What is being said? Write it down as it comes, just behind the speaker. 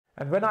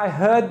And when I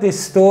heard this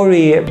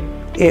story,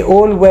 it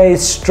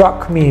always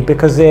struck me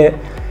because it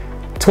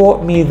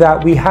taught me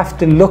that we have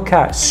to look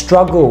at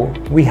struggle,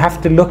 we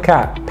have to look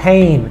at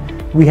pain,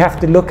 we have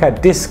to look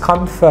at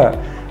discomfort,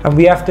 and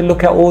we have to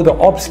look at all the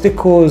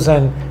obstacles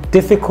and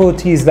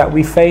difficulties that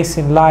we face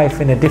in life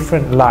in a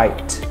different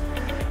light.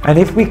 And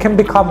if we can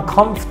become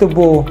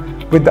comfortable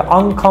with the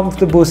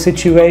uncomfortable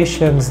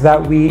situations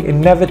that we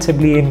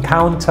inevitably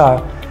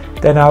encounter,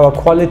 then our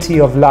quality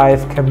of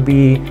life can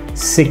be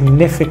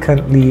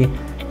significantly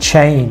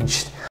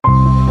changed.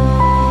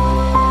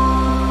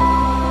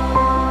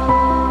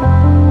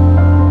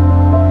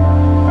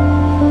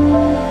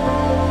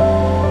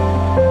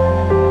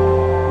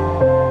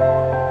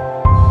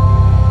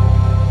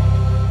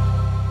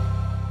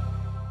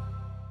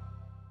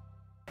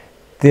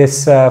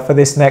 For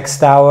this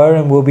next hour,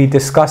 and we'll be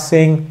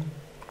discussing,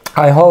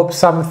 I hope,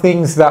 some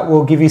things that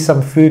will give you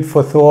some food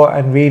for thought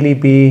and really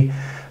be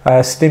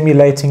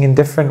stimulating in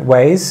different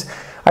ways.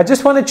 I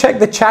just want to check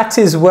the chat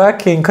is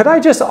working. Could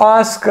I just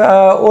ask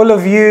all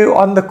of you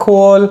on the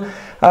call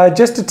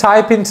just to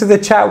type into the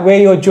chat where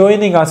you're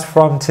joining us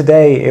from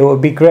today? It would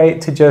be great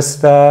to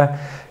just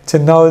to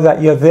know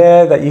that you're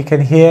there, that you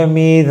can hear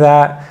me,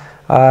 that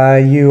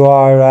you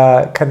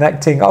are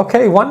connecting.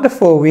 Okay,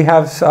 wonderful. We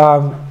have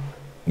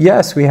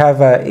yes, we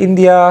have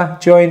India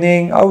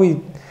joining. Oh,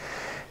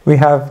 we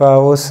have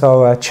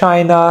also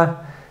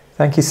China.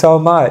 Thank you so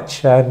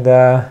much.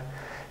 And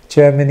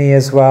Germany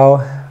as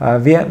well.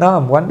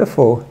 Vietnam,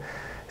 wonderful.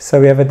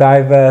 So we have a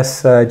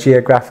diverse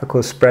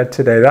geographical spread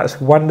today. That's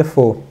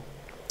wonderful.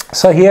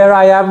 So here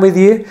I am with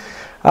you.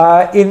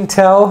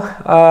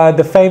 Intel,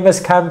 the famous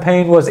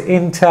campaign was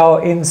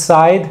Intel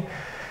Inside.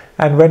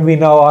 And when we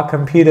know our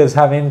computers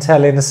have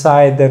Intel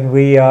inside, then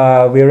we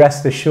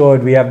rest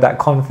assured, we have that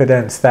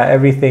confidence that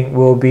everything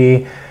will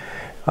be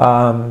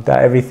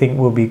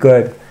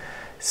good.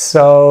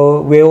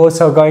 So we're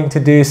also going to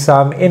do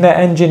some inner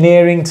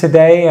engineering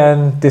today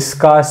and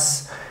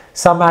discuss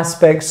some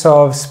aspects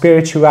of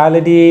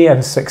spirituality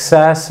and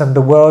success and the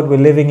world we're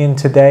living in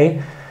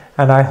today.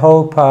 And I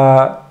hope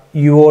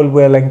you all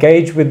will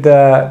engage with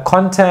the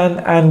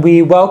content, and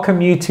we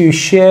welcome you to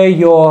share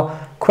your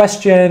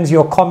questions,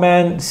 your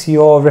comments,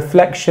 your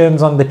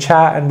reflections on the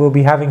chat, and we'll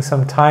be having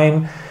some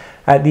time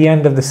at the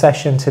end of the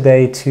session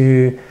today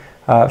to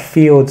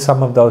field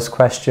some of those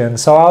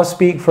questions. So I'll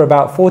speak for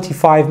about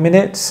 45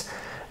 minutes,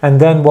 and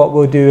then what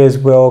we'll do is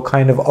we'll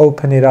kind of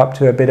open it up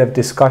to a bit of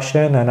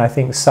discussion, and I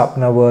think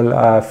Sapna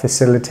will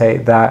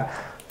facilitate that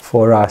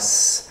for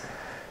us.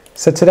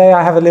 So today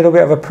I have a little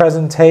bit of a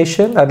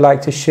presentation I'd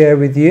like to share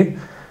with you,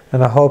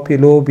 and I hope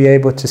you'll all be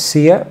able to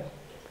see it.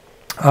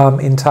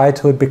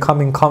 Entitled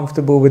Becoming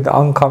Comfortable with the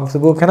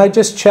Uncomfortable. Can I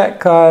just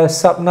check,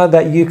 Sapna,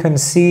 that you can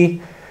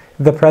see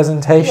the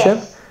presentation?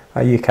 Yes.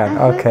 You can.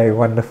 Okay,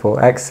 wonderful.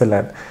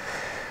 Excellent.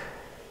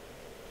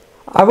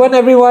 I want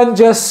everyone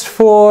just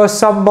for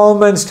some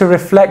moments to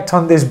reflect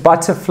on this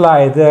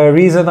butterfly. The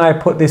reason I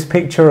put this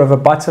picture of a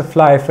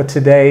butterfly for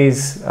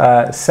today's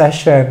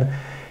session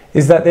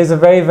is that there's a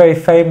very, very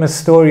famous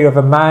story of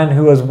a man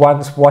who was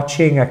once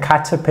watching a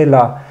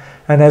caterpillar.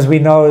 And as we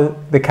know,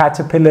 the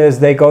caterpillars,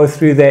 they go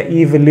through their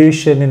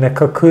evolution in a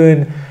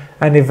cocoon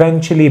and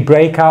eventually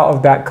break out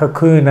of that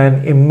cocoon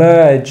and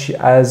emerge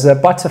as a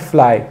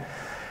butterfly.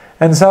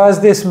 And so as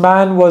this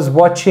man was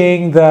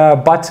watching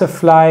the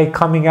butterfly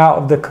coming out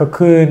of the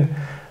cocoon,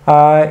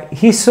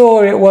 he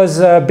saw it was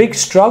a big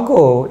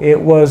struggle. It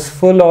was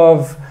full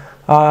of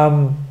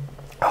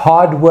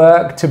hard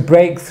work to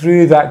break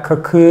through that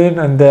cocoon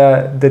and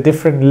the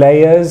different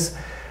layers.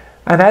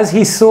 And as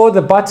he saw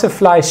the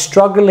butterfly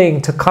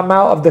struggling to come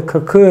out of the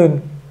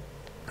cocoon,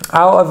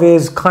 out of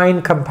his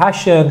kind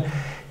compassion,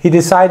 he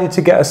decided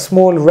to get a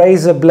small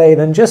razor blade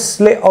and just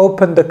slit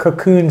open the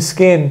cocoon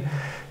skin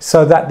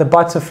so that the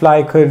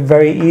butterfly could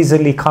very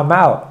easily come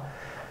out.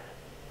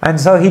 And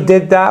so he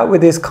did that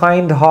with his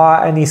kind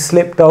heart, and he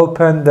slipped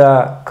open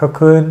the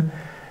cocoon.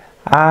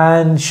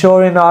 And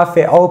sure enough,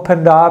 it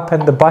opened up,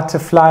 and the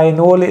butterfly in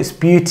all its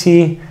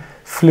beauty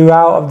flew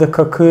out of the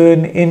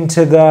cocoon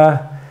into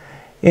the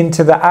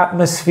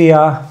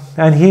atmosphere,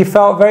 and he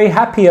felt very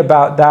happy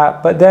about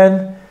that. But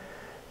then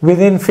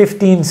within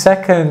 15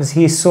 seconds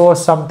he saw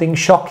something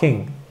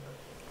shocking.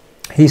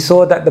 He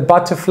saw that the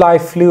butterfly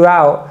flew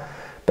out,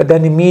 but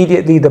then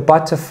immediately the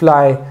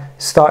butterfly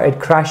started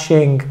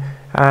crashing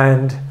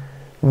and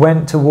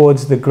went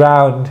towards the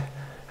ground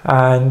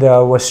and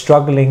was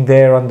struggling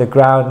there on the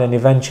ground and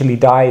eventually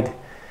died.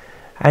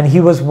 And he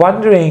was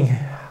wondering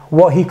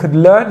what he could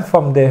learn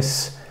from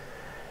this.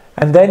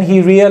 And then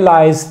he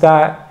realized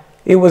that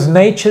it was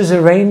nature's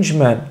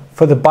arrangement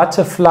for the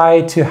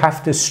butterfly to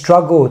have to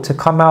struggle to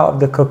come out of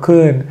the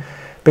cocoon,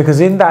 because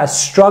in that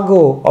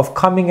struggle of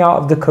coming out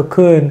of the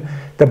cocoon,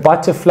 the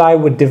butterfly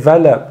would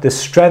develop the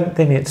strength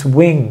in its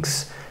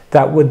wings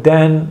that would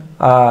then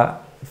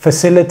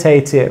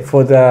facilitate it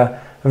for the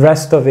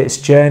rest of its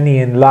journey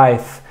in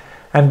life.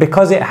 And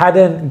because it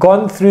hadn't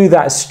gone through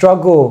that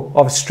struggle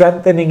of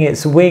strengthening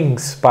its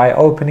wings by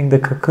opening the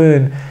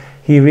cocoon,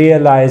 he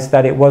realized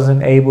that it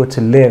wasn't able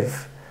to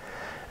live.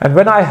 And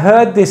when I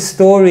heard this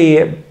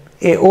story,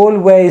 it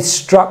always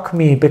struck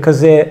me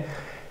because it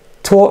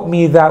taught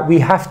me that we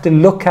have to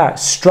look at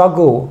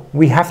struggle,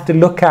 we have to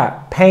look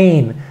at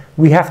pain,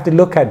 we have to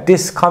look at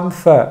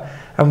discomfort,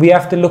 and we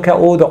have to look at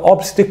all the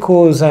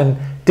obstacles and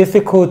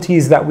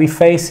difficulties that we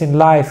face in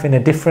life in a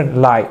different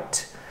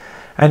light.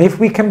 And if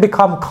we can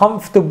become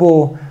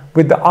comfortable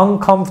with the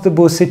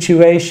uncomfortable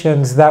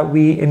situations that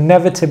we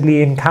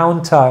inevitably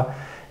encounter,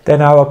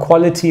 then our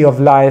quality of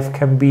life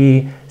can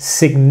be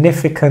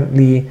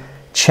significantly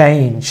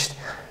changed.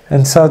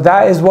 And so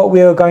that is what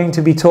we are going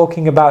to be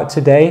talking about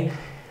today.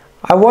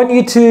 I want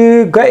you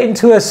to get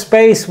into a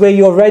space where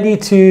you're ready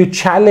to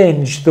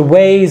challenge the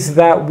ways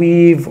that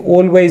we've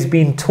always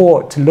been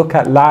taught to look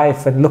at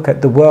life and look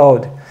at the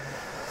world.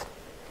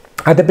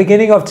 At the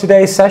beginning of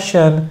today's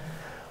session,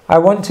 I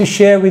want to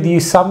share with you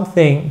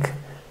something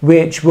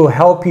which will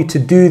help you to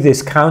do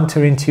this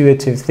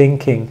counterintuitive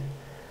thinking.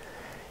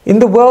 In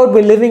the world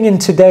we're living in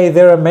today,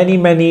 there are many,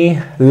 many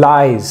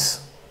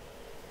lies.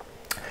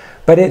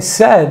 But it's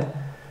said,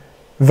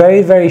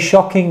 very, very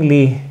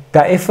shockingly,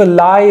 that if a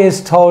lie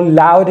is told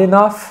loud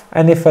enough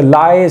and if a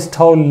lie is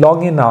told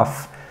long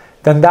enough,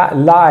 then that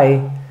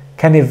lie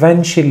can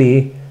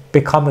eventually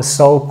become a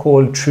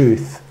so-called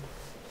truth.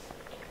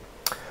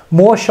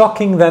 More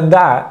shocking than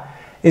that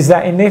is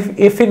that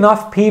if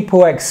enough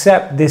people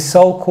accept this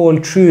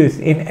so-called truth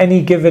in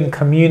any given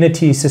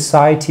community,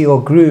 society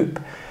or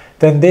group,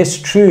 then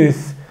this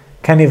truth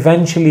can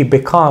eventually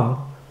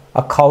become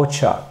a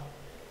culture.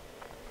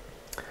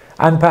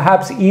 And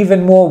perhaps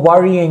even more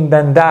worrying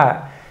than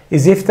that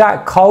is if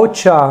that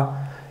culture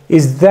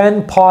is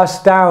then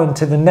passed down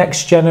to the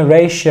next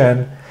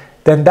generation,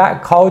 then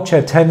that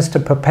culture tends to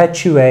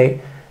perpetuate,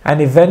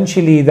 and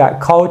eventually that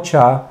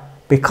culture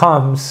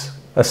becomes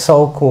a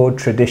so-called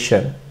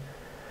tradition.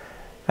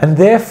 And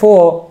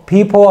therefore,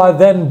 people are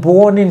then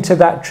born into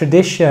that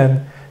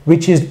tradition,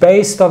 which is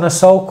based on a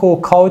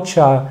so-called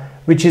culture,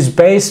 which is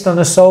based on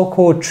a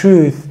so-called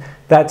truth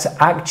that's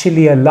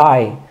actually a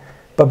lie.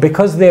 But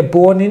because they're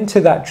born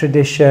into that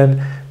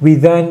tradition, we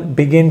then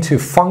begin to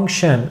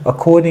function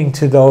according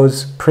to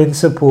those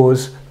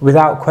principles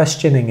without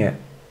questioning it.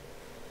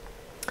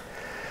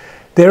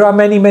 There are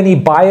many, many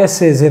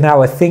biases in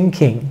our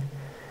thinking.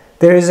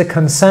 There is a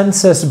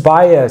consensus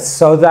bias,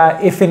 so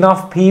that if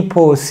enough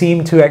people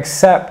seem to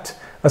accept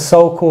a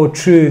so-called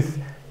truth,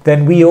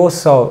 then we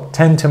also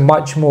tend to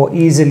much more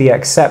easily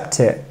accept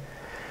it.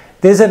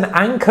 There's an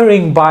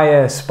anchoring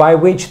bias by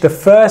which the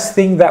first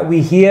thing that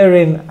we hear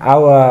in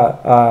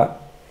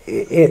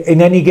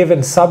any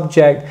given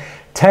subject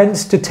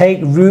tends to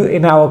take root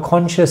in our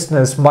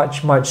consciousness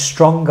much, much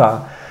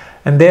stronger.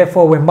 And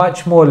therefore we're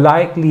much more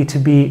likely to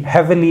be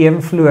heavily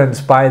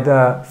influenced by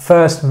the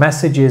first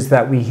messages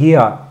that we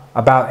hear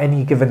about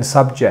any given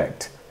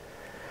subject.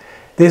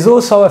 There's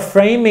also a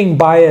framing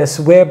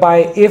bias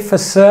whereby if a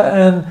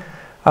certain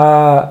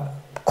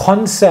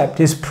concept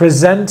is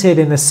presented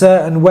in a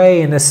certain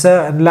way, in a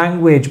certain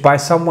language, by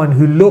someone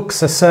who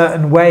looks a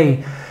certain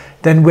way,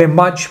 then we're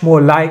much more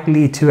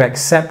likely to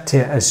accept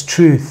it as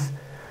truth.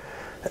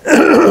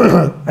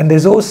 And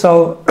there's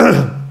also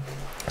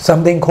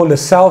something called a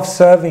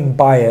self-serving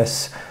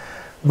bias,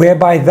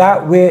 whereby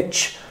that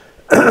which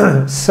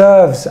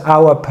serves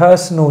our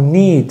personal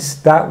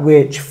needs, that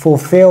which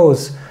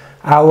fulfills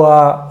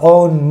our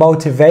own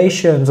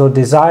motivations or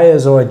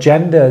desires or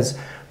agendas,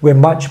 we're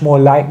much more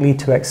likely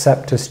to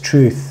accept as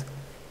truth.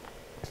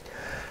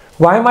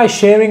 Why am I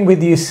sharing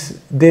with you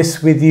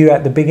this with you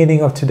at the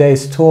beginning of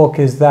today's talk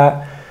is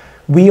that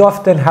we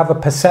often have a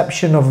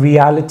perception of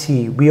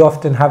reality. We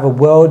often have a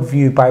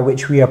worldview by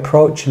which we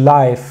approach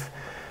life,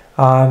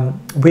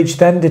 which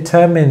then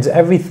determines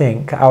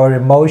everything, our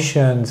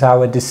emotions,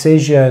 our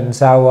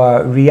decisions,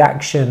 our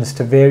reactions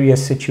to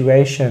various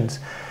situations.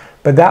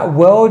 But that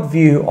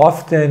worldview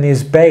often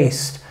is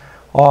based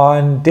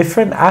on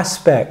different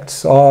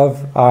aspects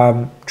of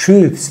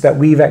truths that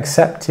we've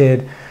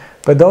accepted,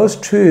 but those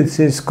truths,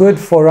 it's good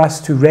for us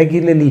to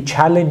regularly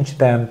challenge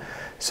them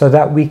so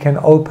that we can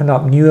open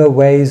up newer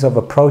ways of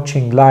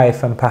approaching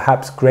life and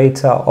perhaps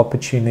greater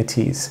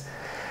opportunities.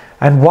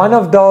 And one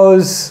of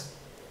those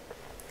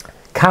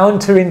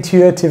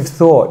counterintuitive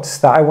thoughts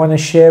that I want to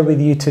share with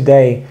you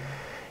today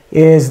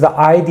is the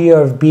idea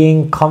of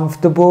being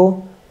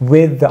comfortable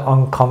with the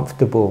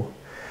uncomfortable.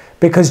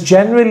 Because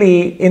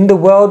generally, in the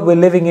world we're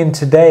living in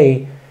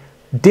today,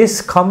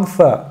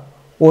 discomfort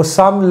or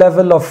some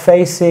level of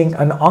facing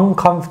an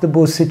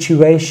uncomfortable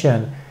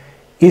situation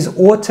is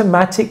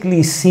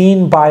automatically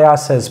seen by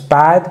us as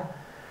bad.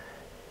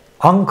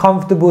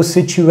 Uncomfortable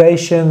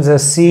situations are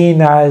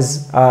seen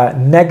as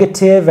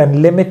negative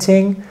and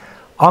limiting.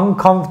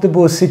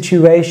 Uncomfortable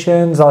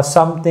situations are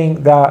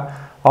something that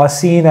are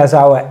seen as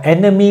our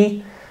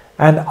enemy.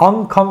 And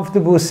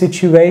uncomfortable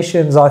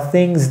situations are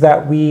things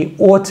that we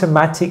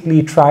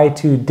automatically try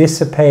to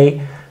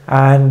dissipate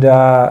and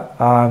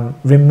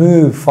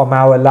remove from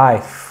our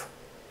life.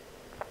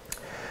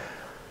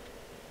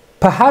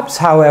 Perhaps,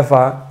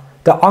 however,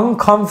 the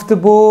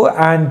uncomfortable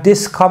and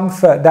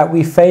discomfort that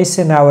we face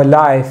in our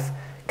life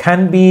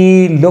can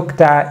be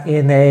looked at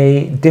in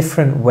a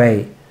different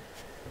way.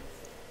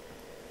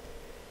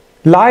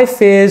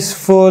 Life is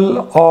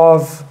full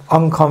of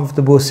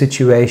uncomfortable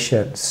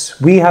situations.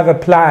 We have a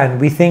plan.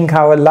 We think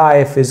our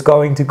life is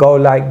going to go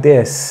like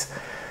this.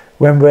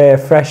 When we're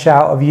fresh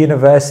out of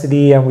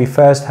university and we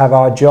first have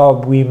our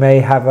job, we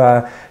may have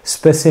a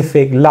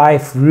specific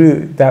life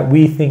route that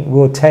we think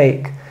we'll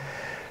take.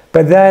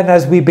 But then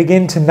as we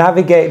begin to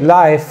navigate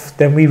life,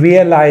 then we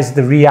realize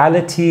the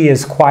reality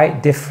is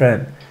quite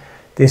different.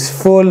 It's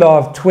full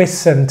of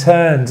twists and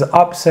turns,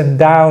 ups and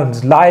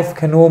downs. Life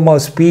can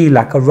almost be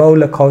like a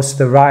roller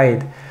coaster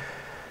ride.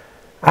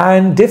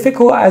 And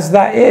difficult as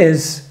that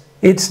is,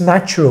 it's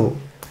natural.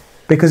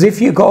 Because if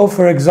you go,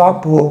 for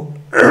example,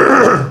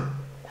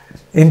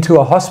 into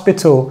a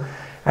hospital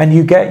and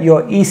you get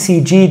your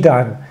ECG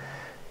done,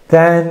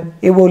 then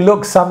it will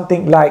look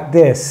something like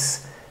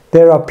this.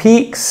 There are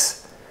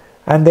peaks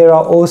and there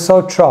are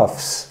also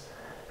troughs.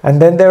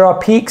 And then there are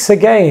peaks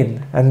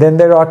again, and then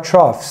there are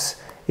troughs.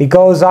 It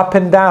goes up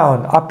and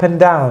down, up and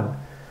down.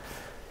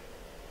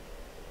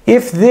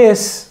 If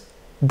this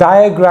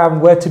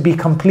diagram were to be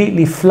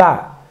completely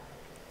flat,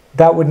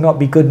 that would not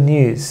be good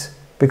news,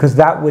 because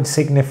that would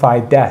signify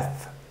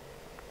death.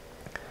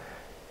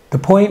 The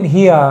point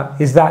here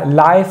is that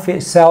life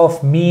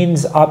itself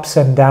means ups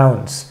and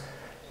downs.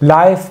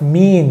 Life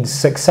means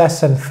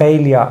success and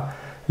failure.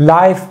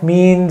 Life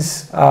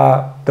means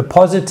the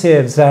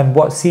positives and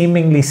what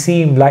seemingly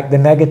seem like the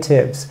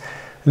negatives.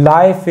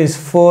 Life is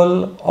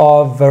full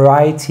of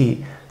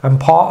variety, and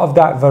part of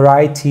that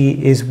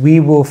variety is we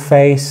will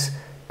face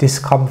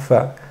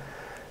discomfort.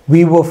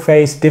 We will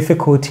face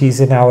difficulties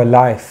in our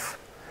life.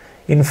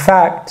 In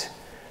fact,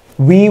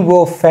 we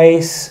will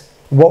face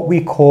what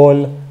we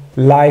call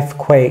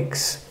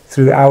lifequakes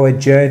through our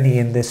journey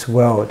in this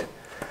world.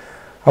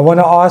 I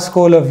want to ask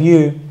all of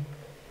you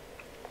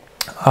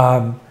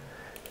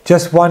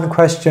just one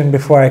question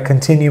before I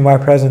continue my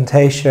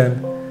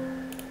presentation.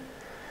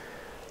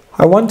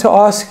 I want to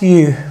ask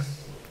you,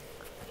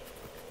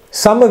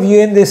 some of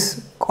you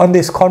on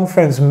this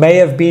conference may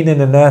have been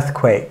in an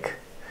earthquake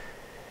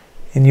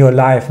in your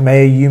life.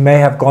 You may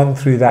have gone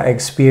through that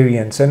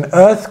experience. An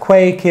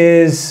earthquake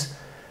is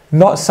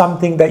not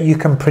something that you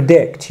can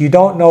predict. You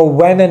don't know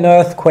when an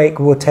earthquake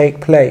will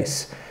take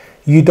place.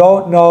 You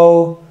don't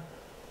know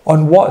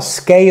on what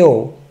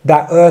scale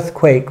that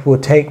earthquake will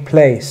take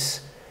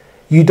place.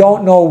 You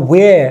don't know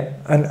where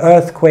an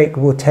earthquake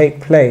will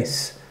take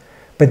place.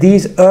 But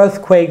these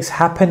earthquakes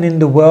happen in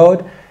the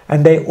world,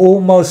 and they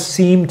almost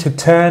seem to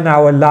turn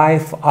our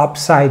life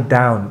upside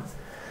down.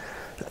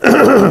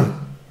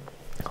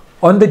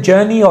 On the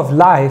journey of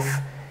life,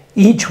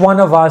 each one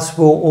of us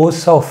will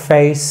also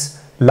face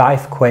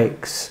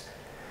lifequakes.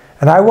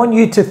 And I want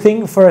you to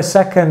think for a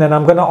second, and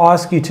I'm going to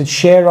ask you to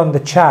share on the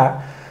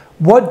chat,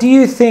 what do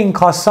you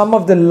think are some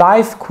of the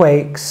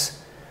lifequakes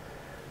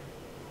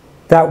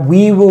that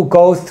we will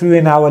go through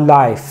in our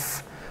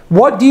life?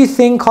 What do you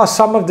think are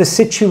some of the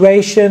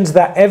situations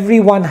that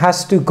everyone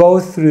has to go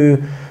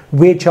through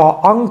which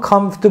are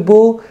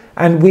uncomfortable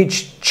and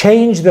which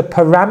change the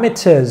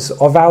parameters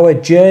of our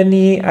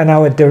journey and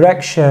our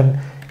direction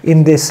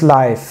in this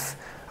life?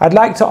 I'd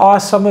like to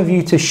ask some of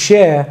you to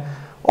share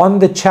on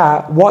the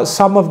chat what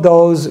some of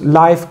those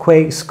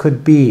lifequakes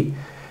could be.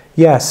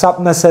 Yeah,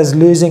 Sapna says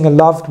losing a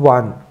loved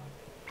one.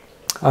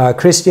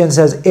 Christian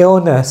says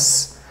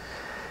illness.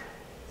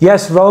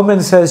 Yes,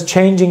 Roman says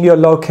changing your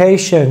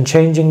location,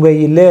 changing where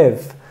you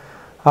live.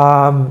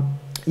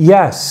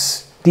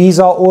 Yes, these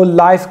are all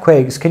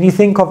lifequakes. Can you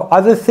think of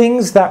other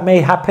things that may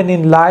happen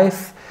in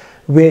life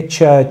which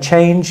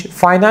change?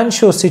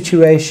 Financial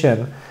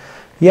situation.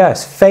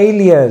 Yes,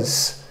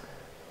 failures.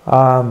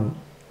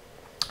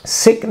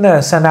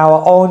 Sickness and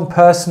our own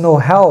personal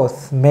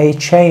health may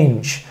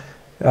change.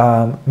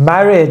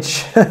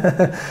 Marriage.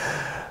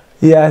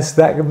 Yes,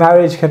 that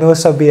marriage can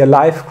also be a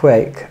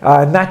lifequake.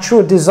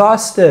 Natural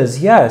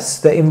disasters, yes,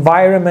 the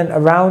environment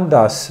around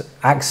us,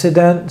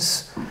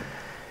 accidents.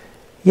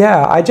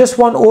 Yeah, I just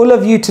want all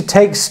of you to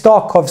take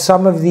stock of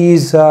some of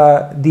these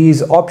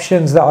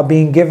options that are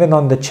being given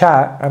on the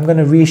chat. I'm going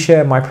to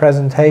reshare my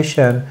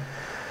presentation.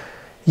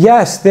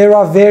 Yes, there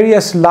are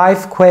various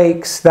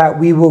lifequakes that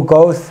we will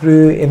go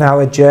through in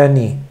our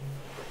journey.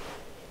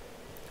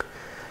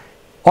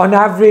 On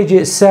average,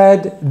 it's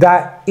said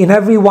that in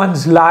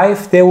everyone's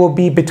life, there will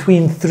be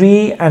between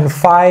 3 and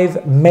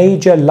 5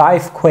 major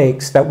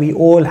lifequakes that we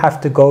all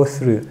have to go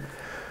through.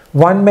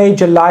 One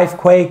major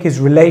lifequake is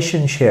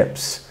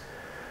relationships.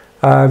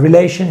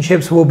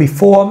 Relationships will be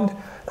formed,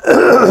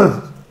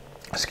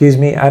 excuse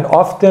me, and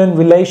often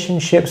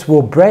relationships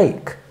will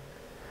break.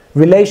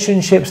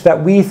 Relationships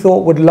that we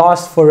thought would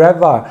last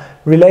forever,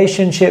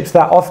 relationships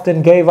that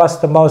often gave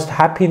us the most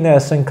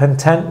happiness and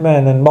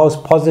contentment and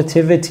most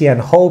positivity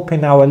and hope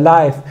in our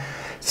life.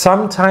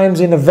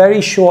 Sometimes in a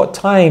very short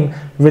time,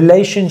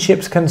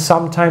 relationships can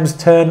sometimes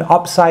turn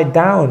upside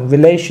down.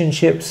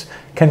 Relationships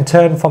can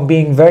turn from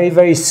being very,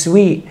 very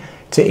sweet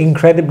to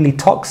incredibly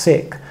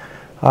toxic.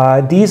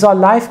 These are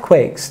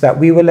lifequakes that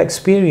we will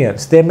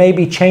experience. There may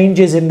be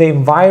changes in the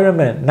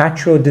environment,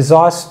 natural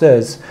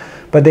disasters,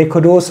 but there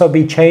could also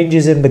be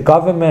changes in the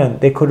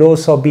government. There could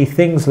also be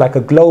things like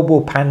a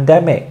global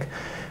pandemic,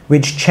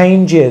 which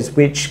changes,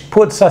 which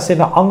puts us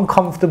in an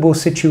uncomfortable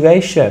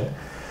situation.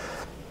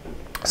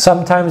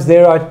 Sometimes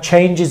there are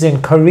changes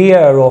in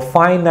career or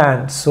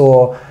finance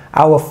or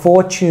our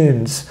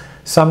fortunes.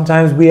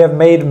 Sometimes we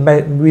may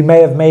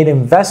have made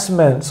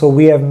investments, or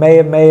we may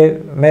have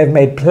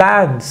made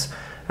plans,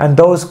 and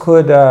those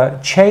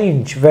could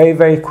change very,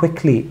 very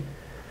quickly.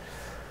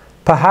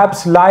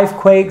 Perhaps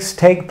lifequakes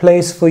take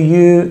place for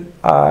you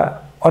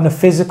on a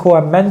physical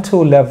and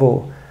mental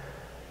level.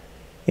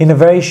 In a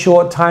very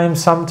short time,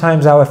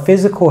 sometimes our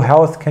physical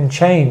health can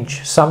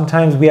change.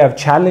 Sometimes we have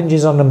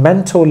challenges on the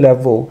mental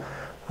level.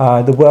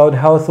 The World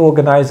Health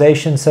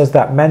Organization says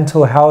that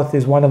mental health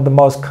is one of the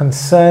most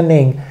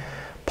concerning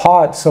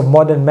parts of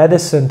modern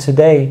medicine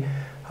today.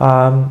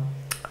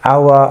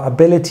 Our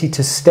ability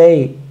to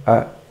stay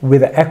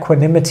with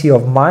equanimity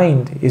of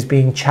mind is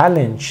being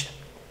challenged.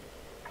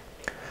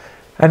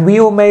 And we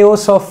may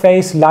also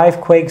face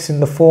lifequakes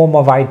in the form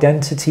of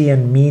identity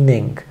and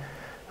meaning.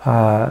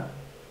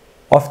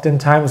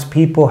 Oftentimes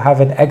people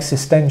have an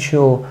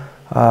existential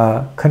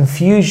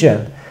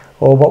confusion,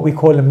 or what we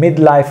call a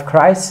midlife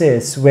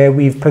crisis, where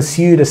we've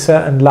pursued a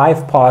certain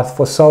life path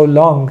for so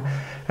long,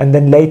 and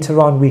then later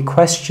on we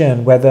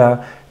question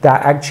whether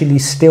that actually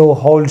still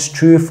holds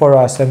true for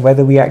us and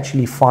whether we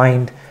actually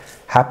find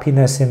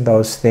happiness in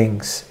those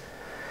things.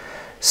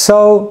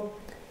 So,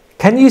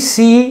 can you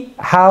see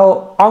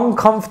how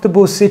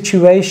uncomfortable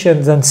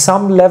situations and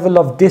some level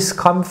of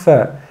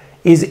discomfort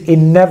is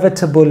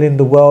inevitable in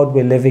the world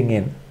we're living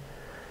in?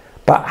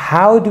 But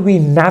how do we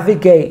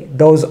navigate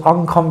those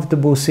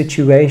uncomfortable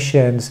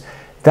situations?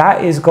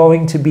 That is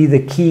going to be the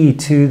key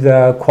to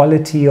the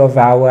quality of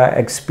our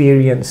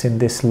experience in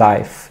this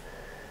life.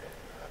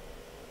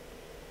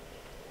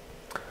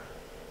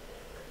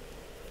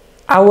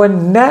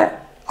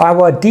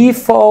 Our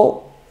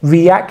default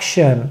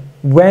reaction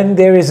when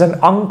there is an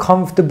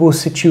uncomfortable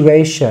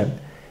situation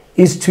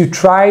is to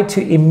try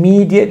to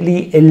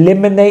immediately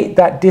eliminate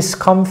that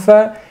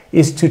discomfort,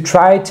 is to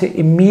try to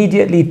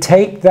immediately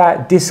take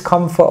that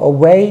discomfort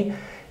away,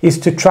 is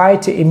to try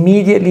to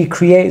immediately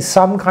create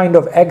some kind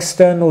of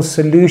external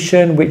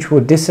solution which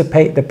will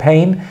dissipate the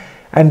pain.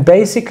 And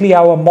basically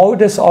our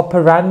modus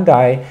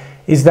operandi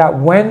is that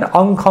when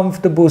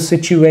uncomfortable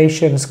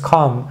situations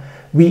come,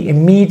 we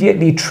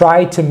immediately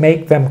try to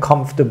make them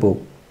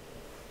comfortable.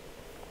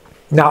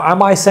 Now,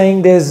 am I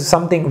saying there's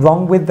something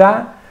wrong with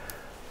that?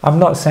 I'm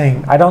not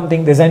saying, I don't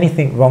think there's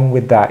anything wrong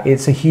with that.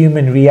 It's a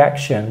human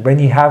reaction. When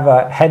you have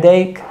a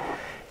headache,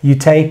 you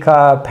take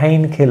a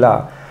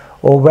painkiller.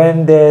 Or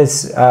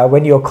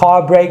when your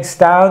car breaks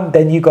down,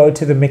 then you go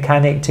to the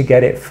mechanic to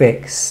get it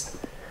fixed.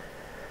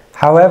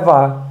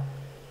 However,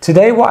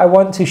 today what I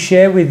want to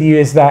share with you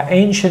is that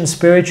ancient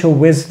spiritual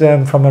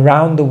wisdom from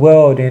around the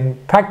world, in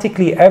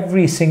practically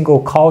every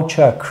single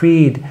culture,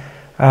 creed,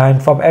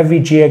 and from every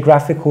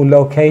geographical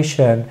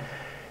location,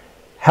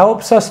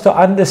 helps us to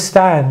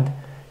understand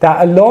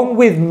that along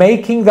with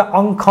making the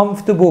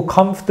uncomfortable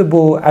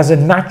comfortable as a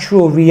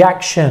natural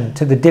reaction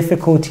to the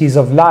difficulties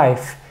of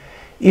life,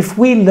 if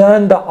we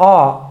learn the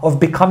art of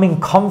becoming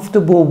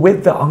comfortable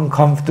with the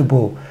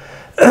uncomfortable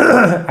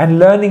and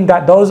learning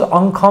that those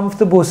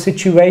uncomfortable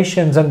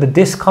situations and the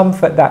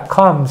discomfort that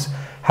comes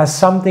has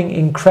something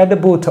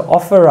incredible to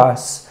offer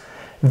us,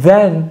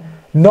 then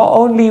not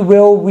only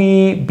will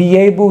we be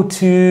able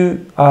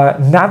to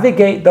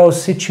navigate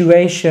those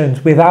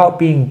situations without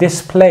being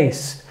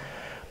displaced,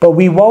 but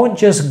we won't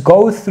just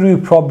go through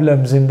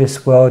problems in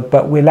this world,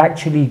 but we'll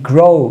actually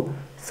grow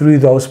through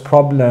those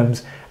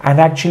problems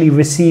and actually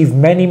receive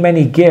many,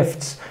 many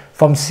gifts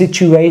from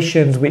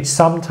situations which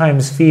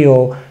sometimes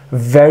feel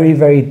very,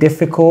 very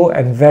difficult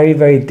and very,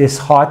 very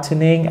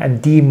disheartening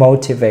and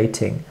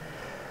demotivating.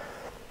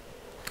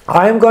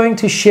 I am going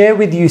to share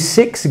with you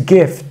 6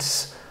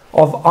 gifts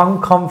of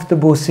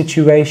uncomfortable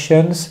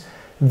situations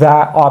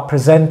that are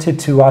presented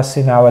to us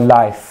in our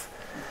life.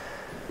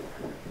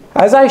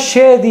 As I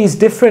share these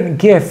different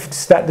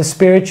gifts that the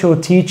spiritual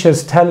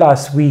teachers tell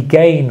us we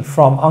gain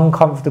from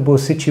uncomfortable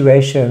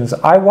situations,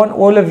 I want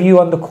all of you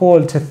on the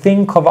call to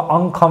think of an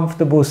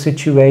uncomfortable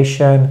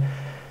situation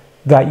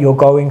that you're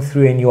going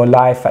through in your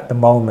life at the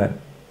moment.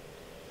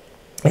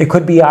 It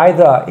could be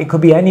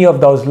any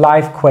of those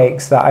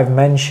lifequakes that I've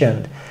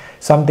mentioned,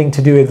 something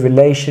to do with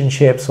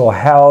relationships or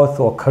health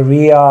or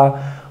career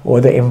or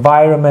the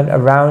environment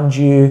around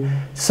you,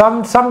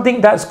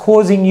 something that's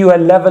causing you a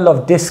level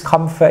of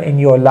discomfort in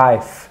your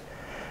life.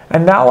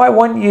 And now I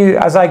want you,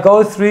 as I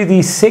go through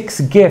these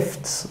 6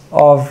 gifts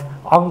of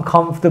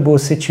uncomfortable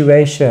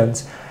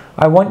situations,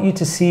 I want you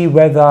to see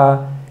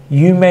whether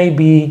you may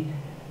be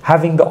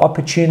having the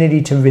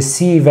opportunity to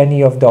receive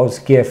any of those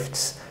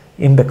gifts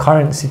in the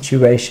current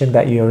situation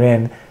that you're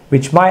in,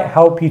 which might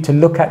help you to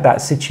look at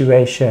that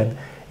situation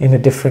in a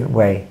different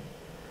way.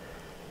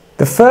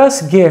 The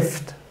first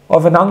gift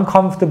of an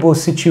uncomfortable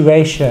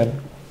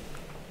situation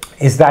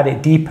is that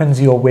it deepens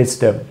your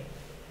wisdom.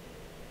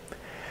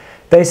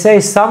 They say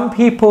some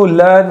people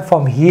learn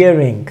from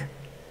hearing.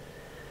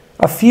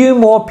 A few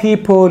more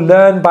people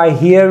learn by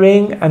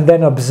hearing and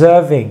then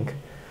observing.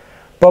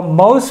 But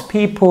most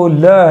people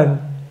learn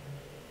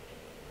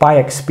by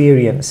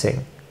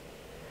experiencing.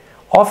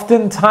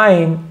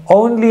 Oftentimes,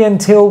 only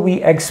until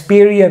we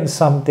experience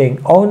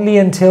something, only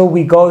until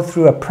we go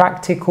through a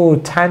practical,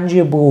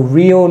 tangible,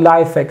 real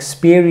life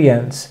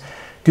experience,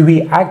 do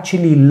we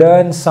actually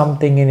learn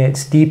something in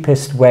its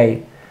deepest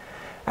way.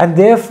 And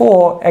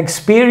therefore,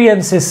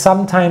 experience is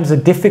sometimes a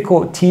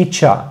difficult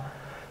teacher,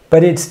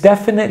 but it's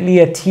definitely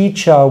a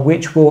teacher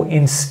which will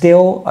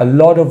instill a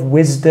lot of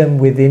wisdom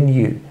within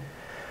you.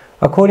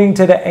 According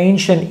to the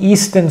ancient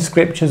Eastern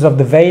scriptures of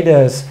the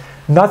Vedas,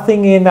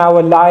 nothing in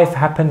our life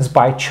happens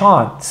by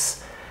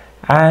chance.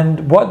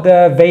 And what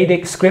the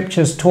Vedic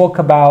scriptures talk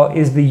about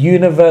is the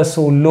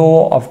universal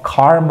law of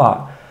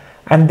karma.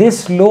 And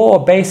this law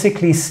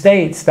basically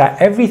states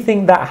that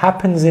everything that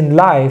happens in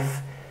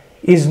life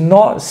is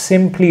not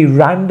simply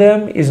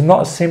random, is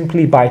not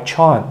simply by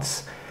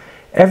chance.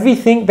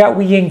 Everything that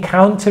we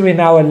encounter in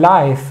our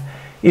life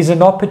is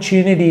an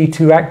opportunity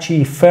to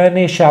actually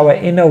furnish our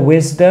inner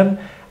wisdom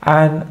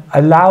and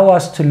allow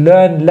us to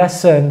learn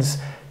lessons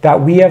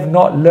that we have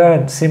not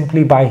learned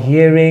simply by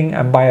hearing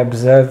and by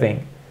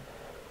observing.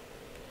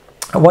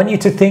 I want you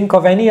to think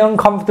of any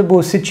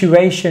uncomfortable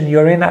situation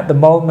you're in at the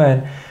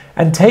moment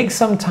and take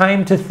some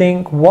time to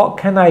think, what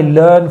can I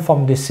learn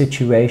from this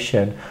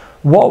situation?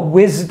 What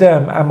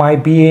wisdom am I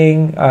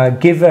being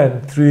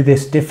given through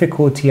this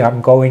difficulty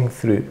I'm going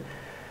through?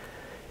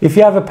 If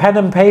you have a pen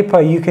and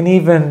paper, you can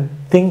even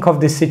think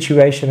of this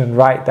situation and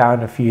write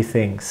down a few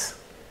things.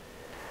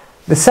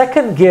 The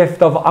second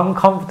gift of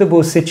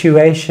uncomfortable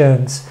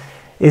situations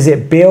is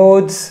it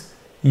builds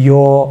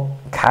your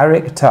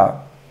character.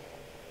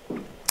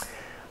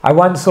 I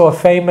once saw a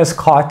famous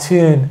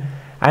cartoon,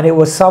 and it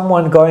was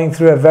someone going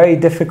through a very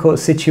difficult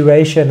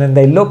situation, and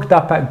they looked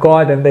up at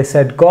God and they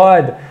said,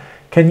 "God,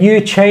 can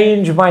you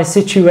change my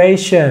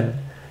situation?"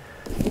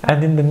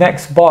 And in the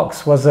next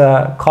box was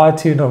a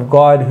cartoon of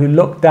God who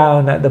looked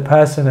down at the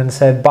person and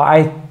said, "But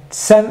I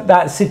sent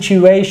that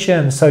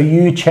situation so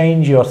you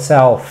change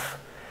yourself."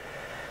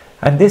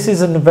 And this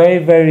is a very,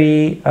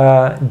 very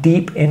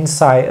deep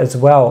insight as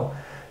well,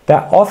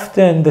 that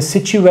often the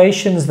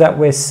situations that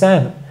we're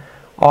sent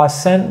are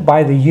sent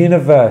by the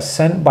universe,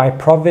 sent by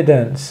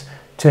providence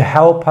to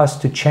help us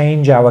to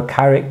change our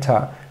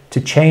character,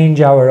 to change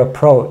our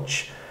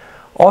approach.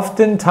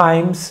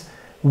 Oftentimes,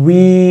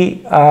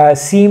 we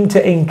seem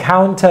to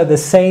encounter the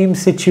same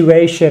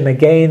situation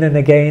again and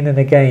again and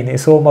again.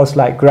 It's almost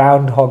like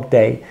Groundhog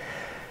Day.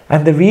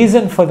 And the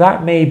reason for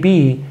that may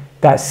be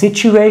that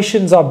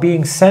situations are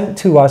being sent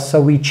to us so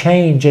we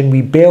change and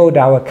we build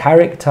our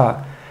character.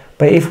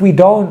 But if we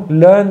don't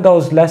learn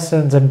those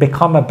lessons and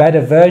become a better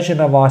version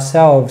of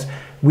ourselves,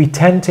 we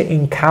tend to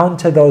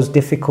encounter those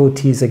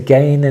difficulties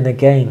again and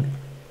again.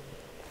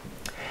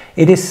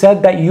 It is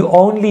said that you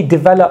only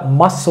develop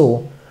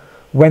muscle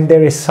when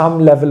there is some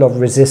level of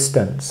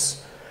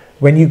resistance.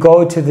 When you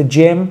go to the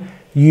gym,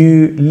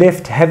 you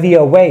lift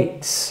heavier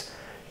weights.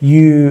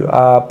 You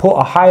put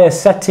a higher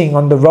setting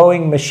on the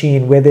rowing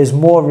machine where there's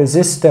more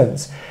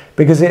resistance,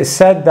 because it's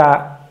said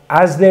that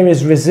as there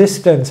is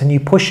resistance and you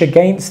push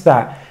against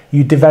that,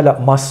 you develop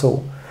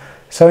muscle.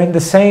 So in the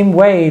same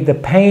way, the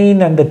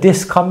pain and the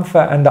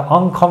discomfort and the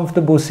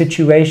uncomfortable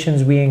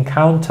situations we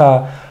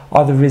encounter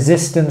are the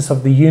resistance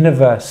of the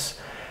universe.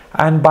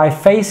 And by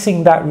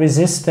facing that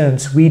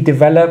resistance, we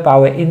develop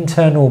our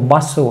internal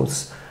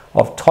muscles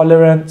of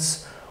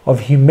tolerance,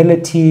 of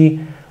humility,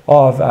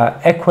 of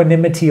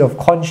equanimity of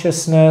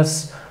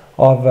consciousness,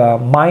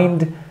 of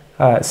mind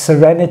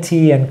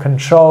serenity and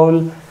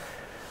control.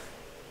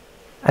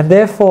 And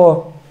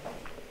therefore,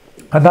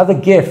 another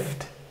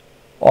gift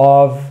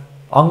of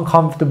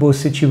uncomfortable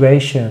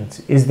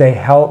situations is they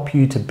help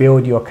you to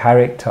build your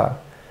character.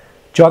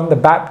 John the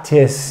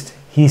Baptist,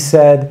 he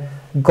said,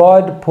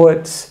 God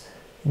puts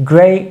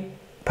great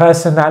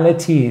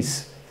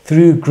personalities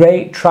through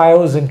great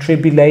trials and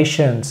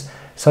tribulations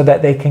so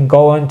that they can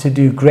go on to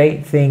do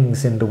great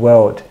things in the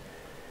world.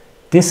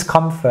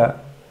 Discomfort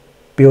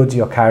builds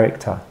your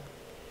character.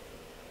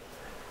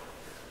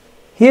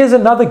 Here's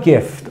another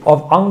gift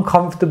of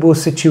uncomfortable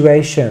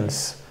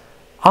situations.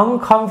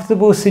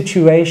 Uncomfortable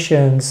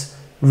situations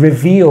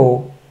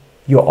reveal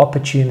your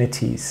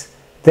opportunities.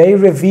 They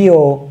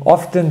reveal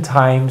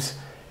oftentimes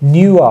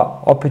newer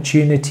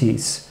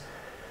opportunities.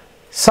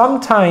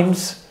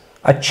 Sometimes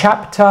a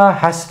chapter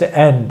has to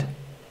end.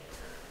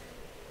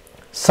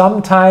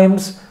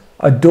 Sometimes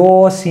a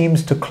door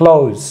seems to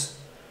close.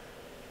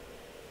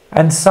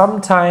 And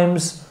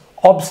sometimes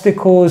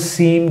obstacles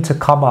seem to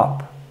come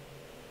up.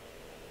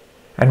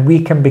 And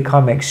we can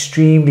become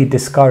extremely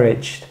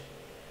discouraged.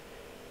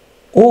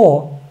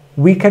 Or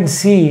we can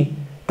see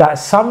that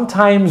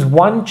sometimes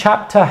one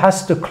chapter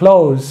has to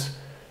close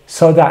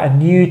so that a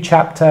new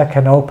chapter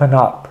can open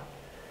up.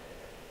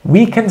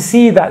 We can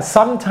see that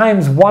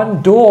sometimes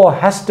one door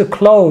has to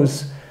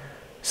close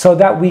so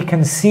that we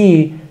can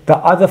see the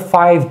other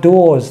 5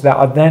 doors that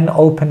are then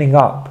opening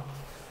up.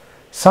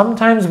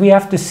 Sometimes we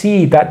have to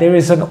see that there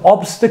is an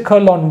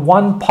obstacle on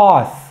one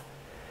path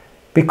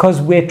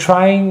because we're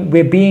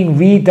being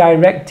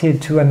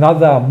redirected to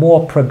another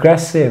more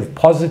progressive,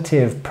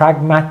 positive,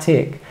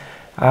 pragmatic,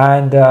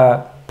 and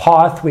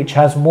path which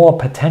has more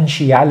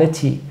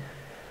potentiality.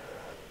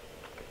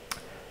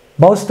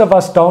 Most of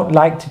us don't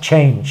like to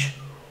change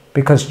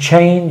because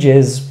change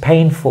is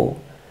painful.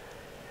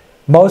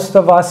 Most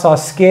of us are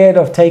scared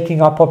of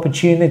taking up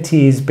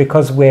opportunities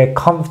because we're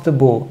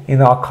comfortable in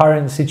our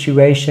current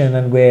situation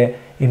and we're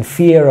in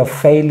fear of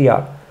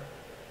failure.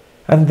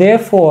 And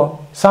therefore,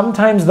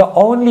 sometimes the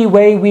only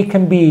way we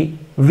can be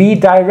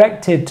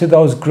redirected to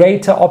those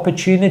greater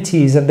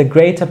opportunities and the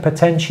greater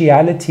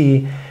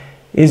potentiality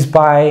is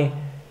by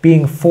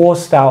being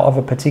forced out of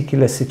a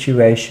particular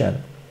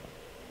situation.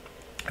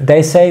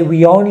 They say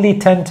we only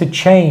tend to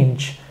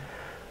change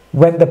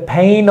when the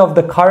pain of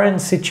the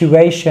current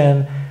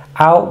situation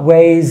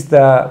outweighs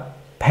the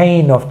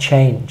pain of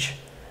change.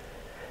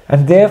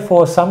 And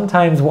therefore,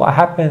 sometimes what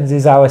happens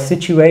is our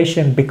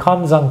situation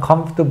becomes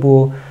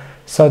uncomfortable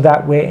so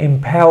that we're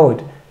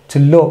impelled to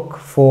look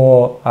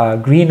for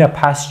greener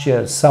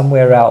pastures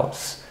somewhere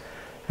else.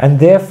 And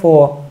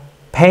therefore,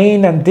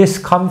 pain and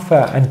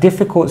discomfort and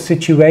difficult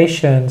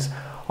situations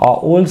are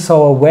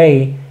also a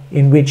way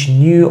in which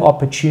new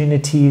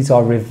opportunities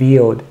are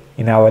revealed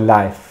in our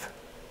life.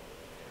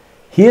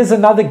 Here's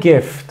another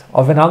gift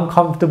of an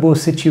uncomfortable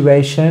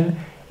situation.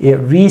 It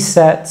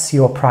resets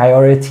your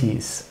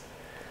priorities.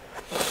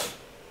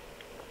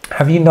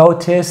 Have you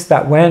noticed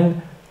that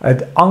when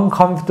an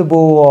uncomfortable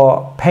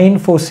or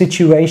painful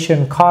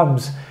situation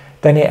comes,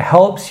 then it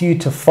helps you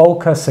to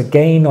focus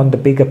again on the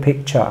bigger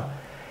picture.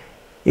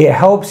 It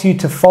helps you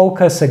to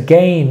focus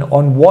again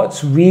on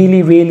what's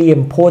really, really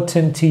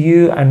important to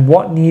you and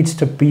what needs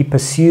to be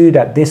pursued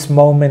at this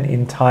moment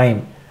in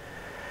time.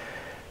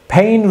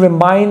 Pain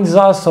reminds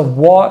us of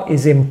what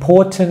is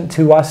important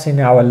to us in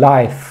our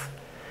life.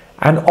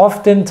 And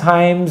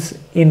oftentimes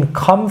in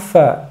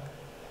comfort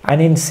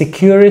and in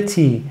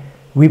security,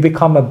 we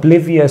become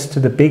oblivious to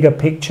the bigger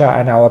picture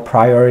and our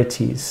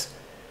priorities.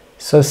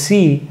 So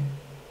see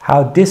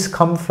how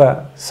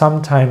discomfort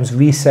sometimes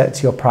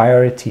resets your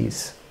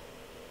priorities.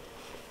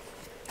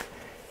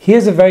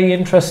 Here's a very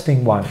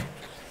interesting one.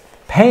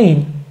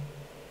 Pain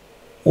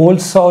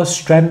also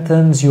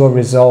strengthens your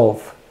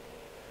resolve.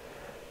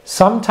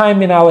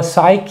 Sometime in our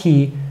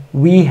psyche,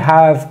 we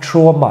have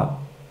trauma.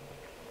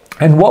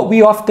 And what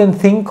we often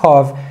think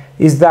of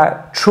is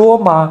that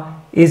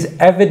trauma is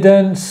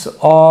evidence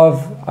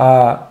of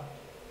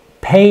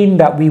pain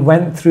that we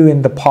went through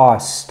in the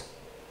past.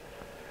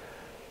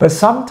 But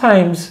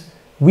sometimes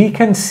we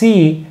can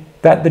see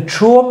that the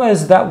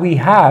traumas that we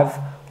have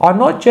are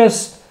not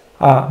just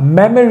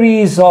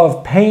memories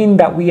of pain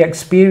that we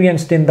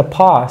experienced in the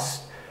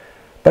past,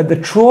 but the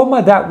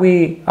trauma that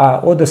we,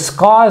 or the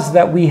scars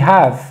that we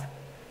have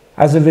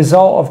as a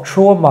result of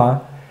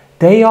trauma,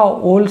 they are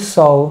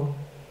also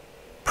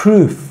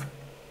proof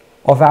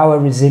of our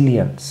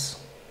resilience.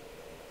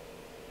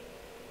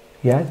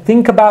 Yeah,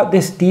 think about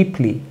this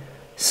deeply.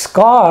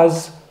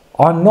 Scars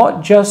are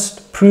not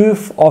just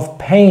proof of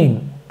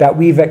pain that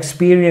we've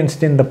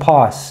experienced in the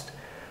past,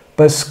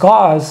 but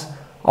scars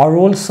are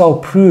also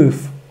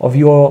proof of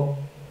your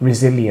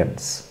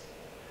resilience.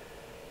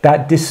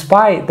 That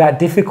despite that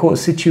difficult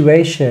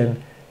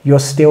situation, you're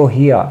still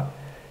here.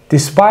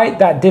 Despite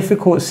that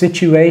difficult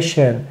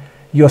situation,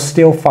 you're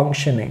still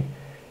functioning.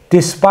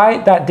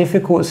 Despite that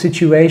difficult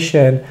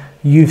situation,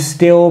 you're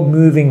still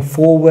moving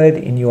forward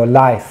in your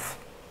life.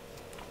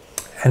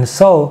 And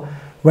so,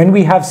 when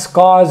we have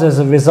scars as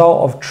a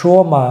result of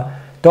trauma,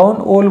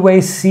 don't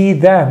always see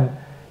them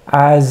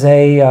as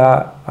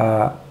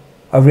a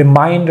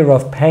reminder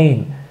of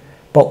pain,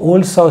 but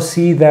also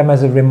see them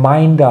as a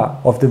reminder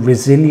of the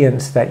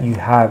resilience that you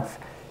have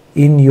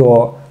in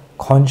your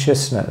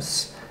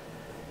consciousness.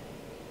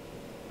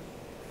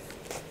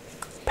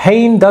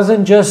 Pain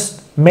doesn't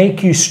just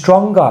make you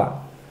stronger,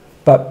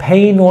 but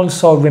pain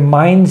also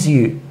reminds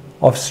you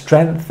of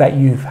strength that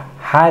you've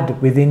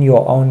had within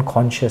your own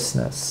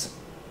consciousness.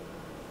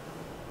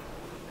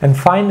 And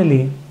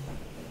finally,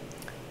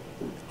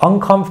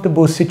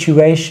 uncomfortable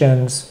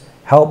situations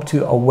help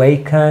to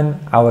awaken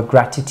our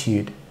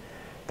gratitude.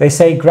 They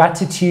say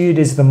gratitude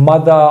is the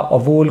mother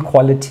of all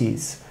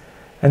qualities.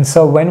 And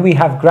so when we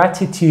have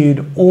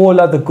gratitude, all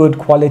other good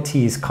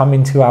qualities come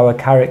into our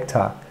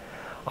character.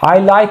 I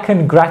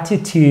liken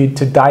gratitude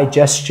to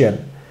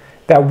digestion.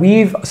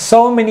 That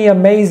so many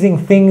amazing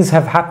things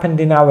have happened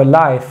in our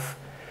life.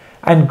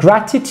 And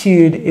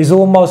gratitude is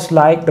almost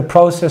like the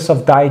process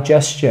of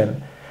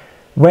digestion.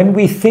 When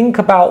we think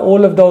about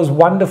all of those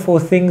wonderful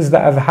things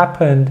that have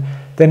happened,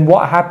 then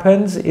what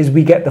happens is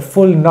we get the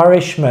full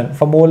nourishment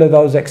from all of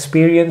those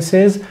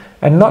experiences.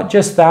 And not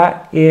just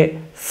that, it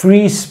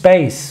frees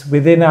space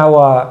within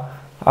our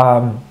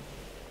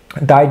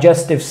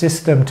digestive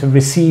system to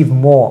receive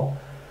more.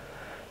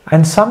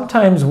 And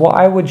sometimes what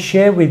I would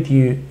share with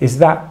you is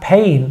that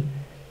pain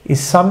is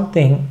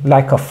something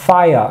like a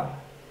fire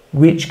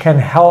which can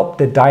help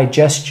the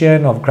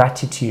digestion of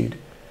gratitude.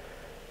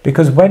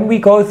 Because when we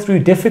go through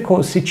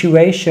difficult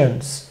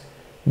situations,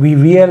 we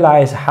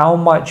realize how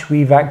much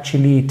we've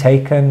actually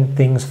taken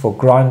things for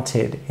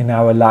granted in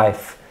our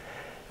life.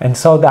 And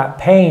so that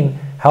pain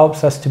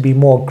helps us to be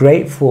more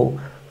grateful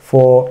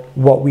for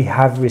what we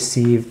have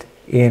received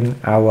in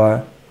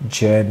our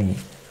journey.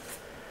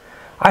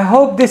 I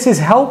hope this is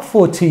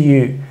helpful to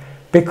you,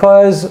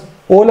 because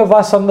all of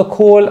us on the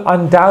call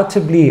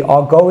undoubtedly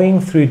are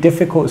going through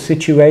difficult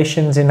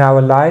situations in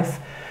our life.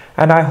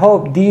 And I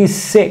hope these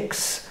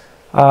 6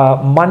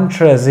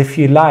 mantras, if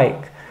you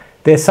like,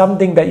 there's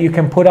something that you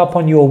can put up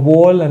on your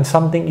wall and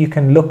something you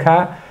can look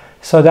at,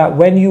 so that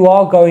when you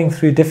are going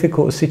through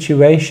difficult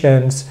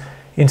situations,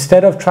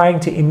 instead of trying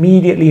to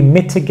immediately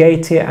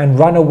mitigate it and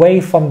run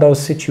away from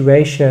those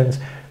situations,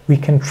 we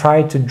can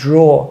try to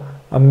draw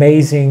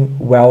amazing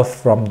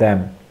wealth from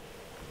them.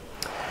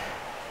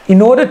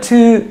 In order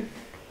to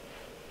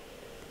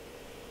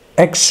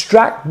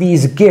extract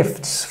these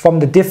gifts from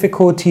the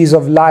difficulties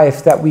of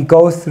life that we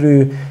go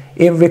through,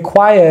 it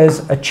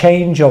requires a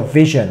change of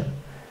vision.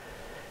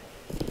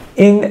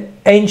 In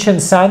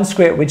ancient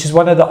Sanskrit, which is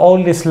one of the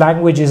oldest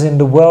languages in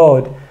the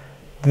world,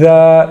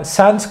 the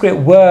Sanskrit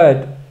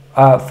word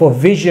for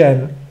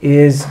vision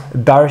is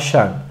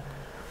darshan,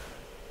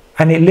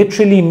 and it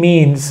literally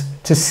means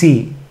to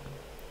see.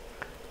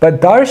 But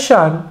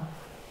darshan,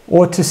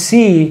 or to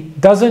see,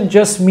 doesn't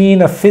just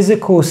mean a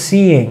physical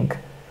seeing.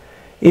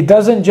 It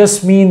doesn't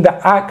just mean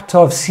the act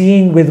of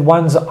seeing with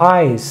one's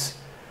eyes,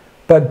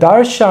 but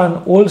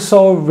darshan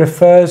also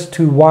refers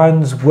to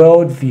one's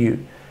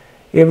worldview.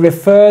 It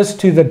refers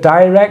to the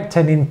direct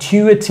and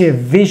intuitive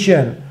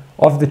vision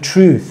of the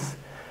truth,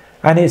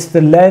 and it's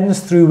the lens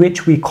through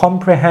which we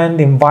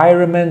comprehend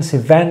environments,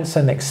 events,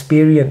 and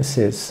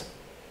experiences.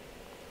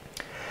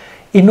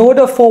 In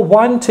order for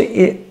one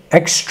to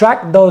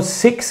extract those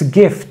 6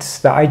 gifts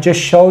that I just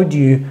showed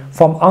you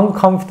from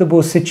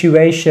uncomfortable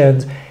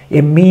situations,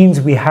 it means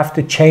we have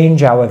to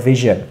change our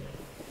vision.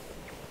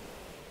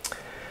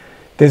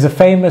 There's a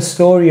famous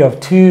story of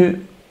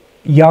 2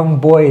 young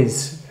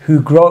boys who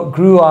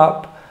grew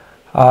up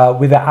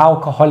with an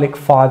alcoholic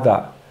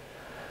father.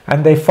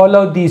 And they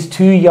followed these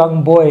 2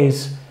 young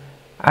boys,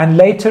 and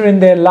later in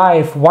their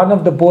life, one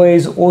of the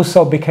boys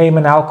also became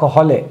an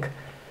alcoholic,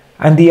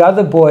 and the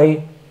other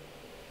boy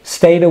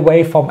stayed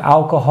away from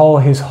alcohol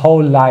his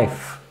whole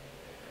life.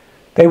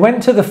 They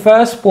went to the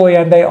first boy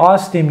and they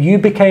asked him, "You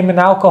became an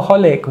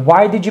alcoholic.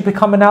 Why did you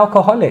become an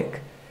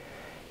alcoholic?"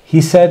 He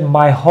said,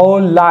 "My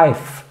whole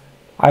life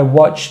I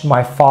watched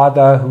my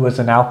father, who was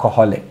an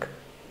alcoholic."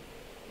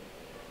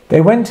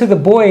 They went to the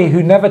boy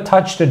who never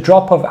touched a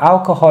drop of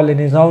alcohol in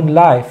his own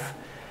life,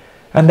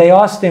 and they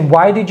asked him,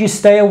 "Why did you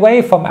stay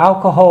away from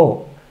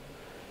alcohol?"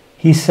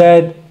 He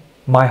said,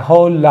 "My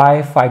whole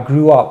life I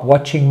grew up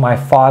watching my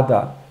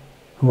father,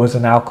 who was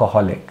an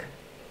alcoholic."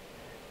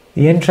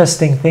 The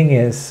interesting thing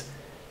is,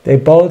 they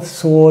both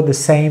saw the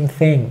same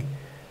thing,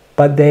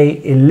 but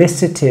they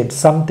elicited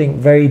something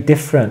very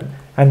different,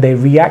 and they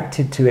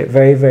reacted to it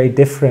very, very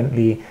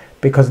differently,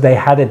 because they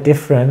had a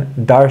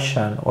different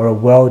darshan, or a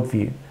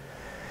worldview.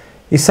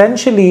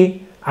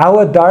 Essentially,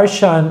 our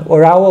darshan,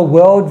 or our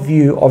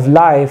worldview of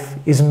life,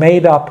 is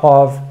made up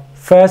of,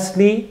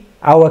 firstly,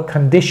 our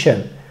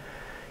condition.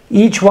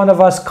 Each one of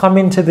us come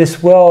into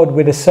this world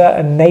with a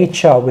certain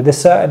nature, with a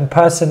certain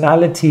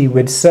personality,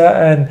 with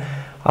certain,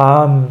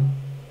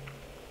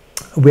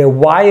 we're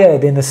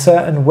wired in a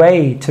certain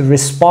way to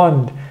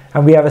respond,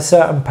 and we have a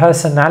certain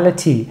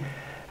personality,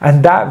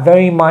 and that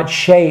very much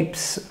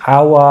shapes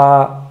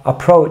our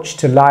approach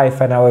to life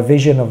and our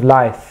vision of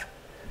life.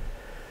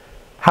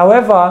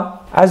 However,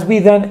 as we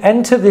then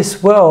enter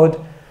this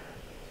world,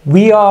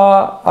 we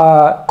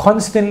are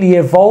constantly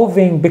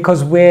evolving,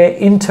 because we're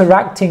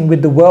interacting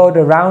with the world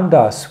around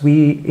us.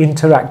 We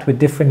interact with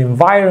different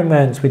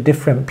environments, with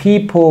different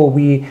people,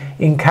 we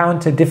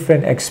encounter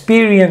different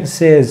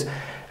experiences,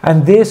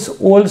 and this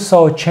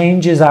also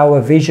changes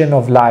our vision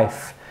of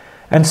life.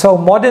 And so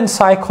modern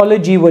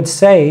psychology would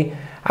say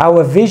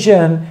our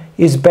vision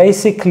is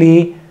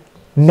basically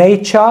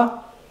nature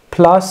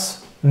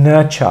plus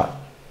nurture,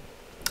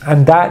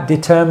 and that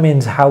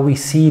determines how we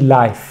see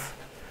life.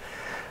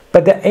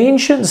 But the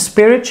ancient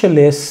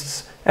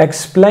spiritualists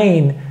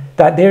explain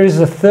that there is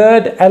a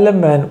third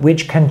element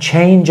which can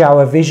change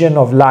our vision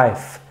of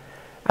life,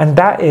 and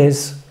that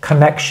is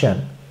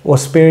connection, or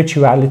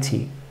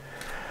spirituality.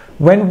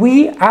 When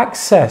we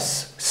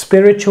access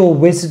spiritual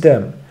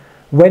wisdom,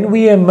 when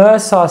we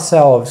immerse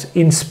ourselves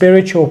in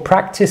spiritual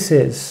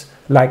practices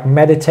like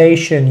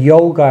meditation,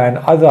 yoga, and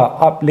other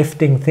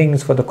uplifting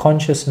things for the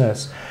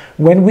consciousness,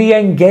 when we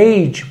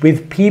engage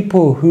with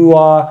people who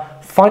are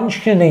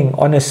functioning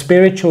on a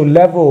spiritual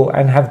level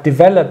and have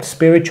developed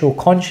spiritual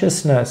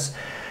consciousness,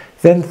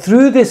 then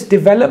through this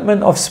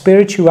development of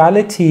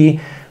spirituality,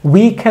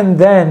 we can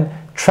then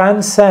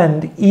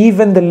transcend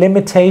even the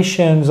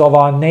limitations of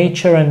our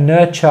nature and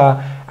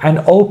nurture, and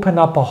open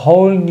up a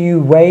whole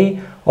new way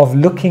of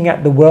looking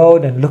at the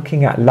world and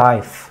looking at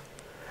life.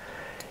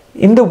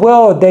 In the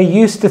world, they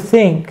used to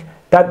think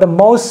that the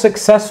most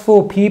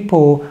successful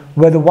people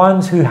were the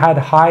ones who had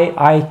high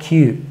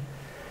IQ.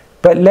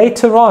 But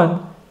later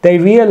on, they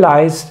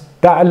realized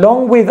that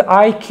along with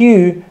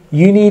IQ,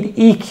 you need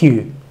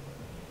EQ.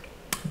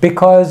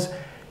 Because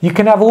you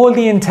can have all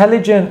the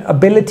intelligent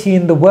ability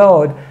in the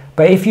world,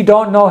 but if you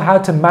don't know how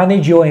to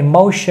manage your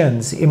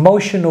emotions,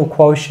 emotional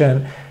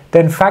quotient,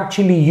 then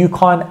factually you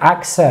can't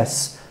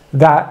access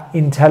that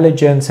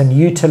intelligence and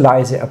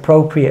utilize it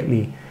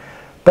appropriately.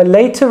 But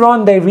later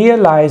on they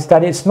realized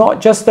that it's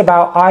not just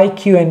about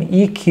IQ and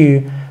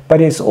EQ,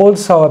 but it's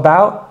also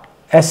about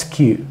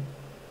SQ,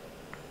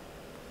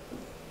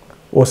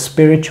 or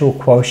spiritual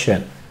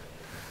quotient.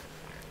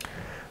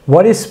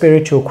 What is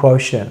spiritual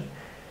quotient?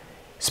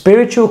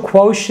 Spiritual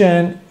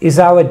quotient is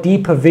our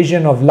deeper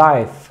vision of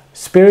life.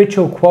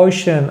 Spiritual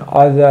quotient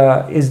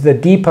is the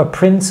deeper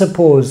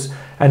principles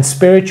and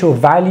spiritual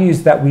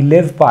values that we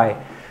live by.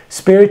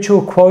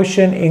 Spiritual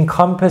quotient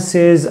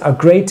encompasses a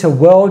greater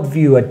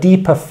worldview, a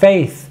deeper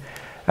faith.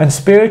 And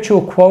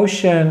spiritual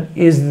quotient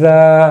is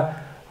the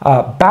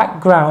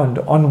background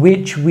on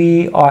which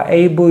we are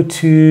able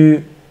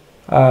to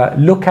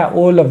look at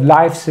all of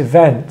life's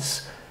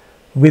events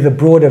with a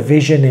broader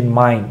vision in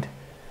mind.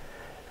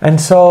 And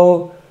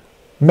so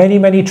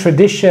many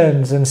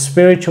traditions and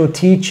spiritual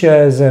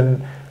teachers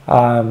and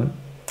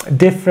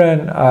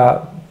different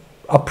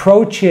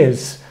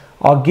approaches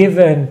are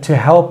given to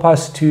help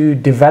us to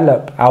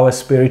develop our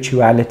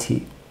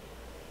spirituality.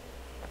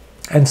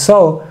 And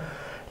so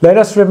let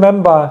us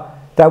remember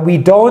that we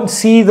don't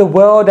see the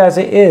world as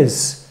it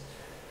is.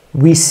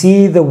 We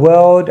see the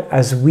world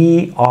as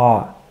we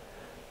are.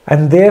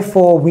 And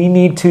therefore we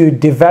need to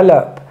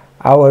develop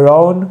our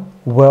own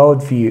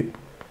worldview.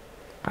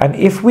 And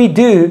if we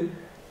do,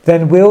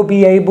 then we'll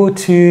be able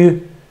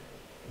to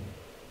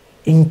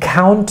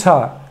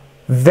encounter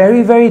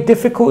very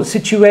difficult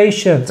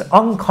situations,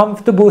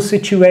 uncomfortable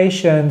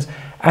situations,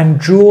 and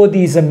draw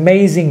these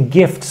amazing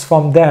gifts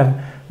from them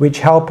which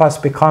help us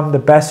become the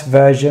best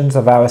versions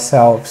of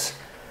ourselves.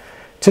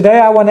 Today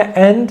I want to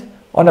end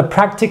on a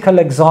practical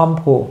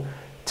example.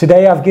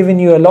 Today I've given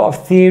you a lot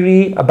of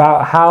theory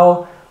about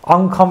how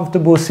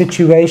uncomfortable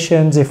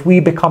situations, if we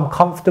become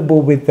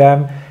comfortable with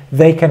them,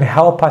 they can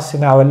help us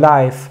in our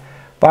life.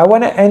 But I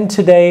want to end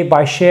today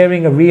by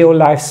sharing a real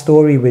life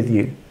story with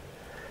you.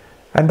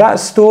 And that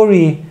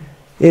story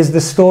is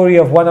the story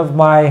of one of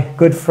my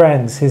good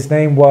friends. His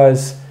name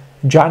was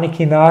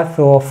Janakinath,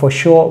 or for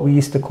short we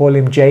used to call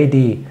him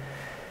JD.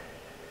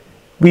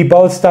 We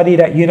both studied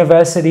at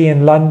university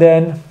in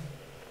London,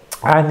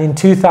 and in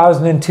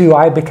 2002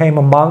 I became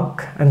a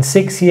monk, and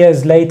 6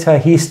 years later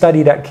he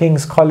studied at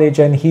King's College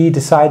and he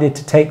decided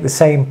to take the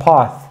same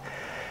path.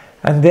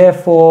 And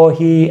therefore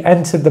he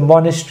entered the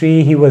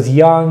monastery. He was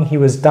young, he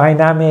was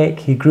dynamic,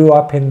 he grew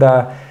up in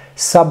the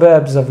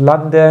suburbs of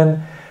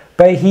London,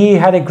 but he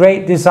had a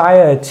great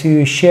desire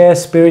to share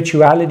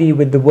spirituality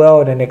with the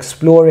world and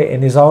explore it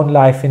in his own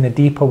life in a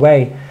deeper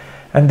way.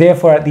 And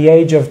therefore at the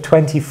age of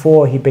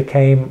 24 he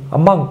became a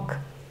monk.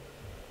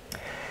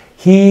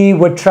 He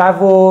would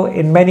travel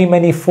in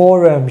many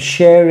forums,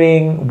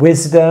 sharing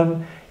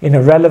wisdom in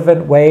a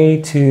relevant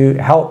way to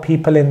help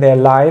people in their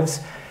lives.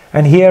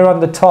 And here on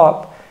the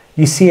top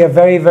you see a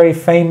very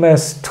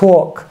famous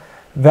talk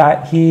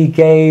that he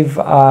gave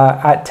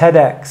at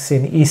TEDx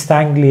in East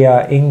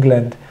Anglia,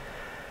 England.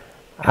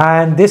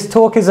 And this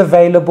talk is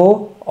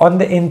available on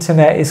the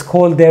internet. It's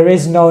called There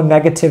Is No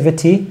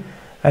Negativity,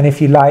 and if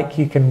you like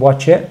you can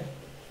watch it.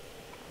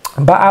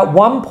 But at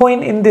one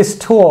point in this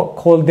talk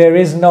called There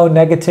Is No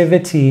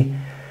Negativity,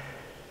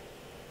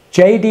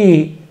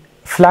 JD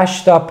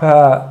flashed up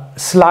a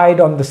slide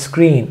on the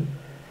screen.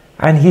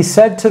 And he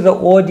said to the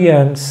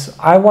audience,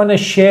 I want to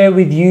share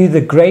with you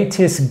the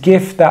greatest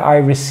gift that I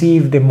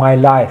received in my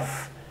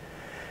life.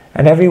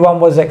 And everyone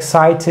was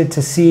excited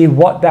to see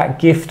what that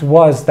gift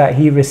was that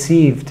he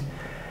received.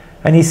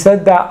 And he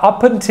said that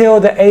up until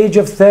the age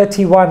of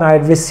 31, I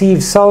had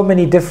received so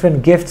many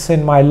different gifts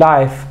in my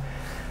life.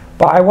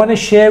 But I want to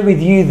share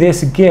with you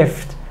this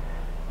gift,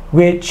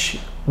 which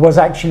was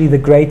actually the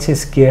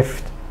greatest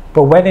gift.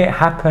 But when it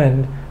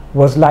happened,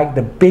 was like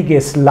the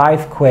biggest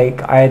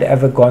lifequake I had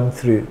ever gone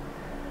through.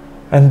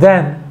 And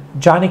then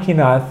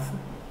Janakinath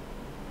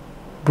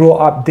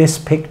brought up this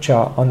picture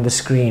on the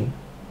screen.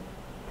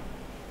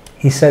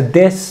 He said,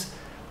 this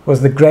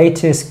was the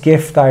greatest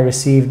gift I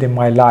received in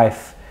my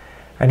life.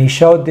 And he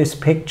showed this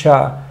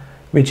picture,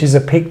 which is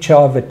a picture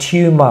of a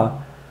tumor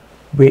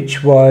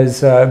which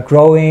was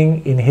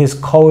growing in his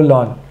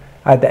colon.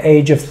 At the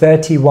age of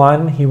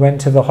 31, he went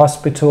to the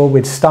hospital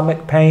with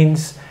stomach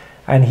pains,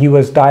 and he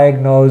was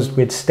diagnosed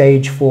with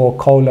stage 4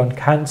 colon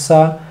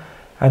cancer.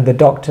 And the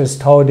doctors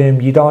told him,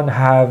 you don't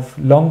have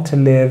long to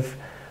live,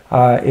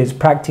 it's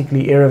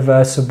practically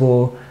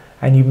irreversible,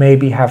 and you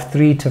maybe have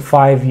 3 to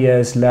 5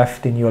 years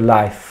left in your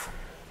life.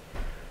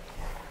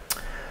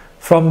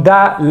 From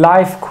that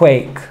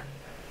lifequake,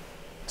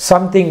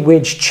 something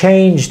which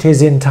changed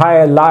his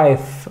entire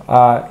life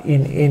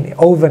in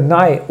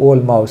overnight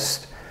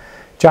almost,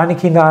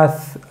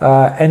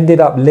 Janakinath ended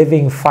up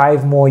living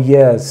 5 more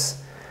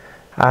years.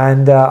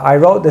 And I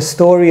wrote the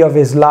story of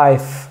his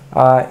life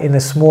in a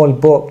small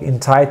book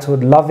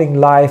entitled Loving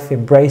Life,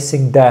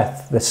 Embracing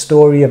Death, the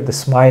Story of the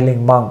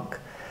Smiling Monk.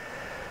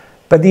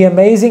 But the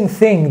amazing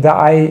thing that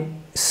I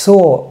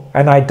saw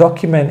and I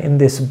document in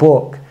this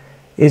book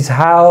is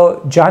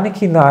how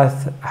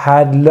Janakinath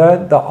had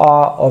learned the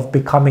art of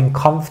becoming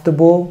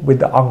comfortable with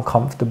the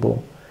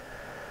uncomfortable.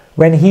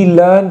 When he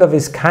learned of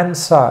his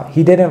cancer,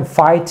 he didn't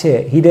fight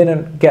it, he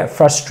didn't get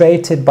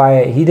frustrated by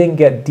it, he didn't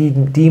get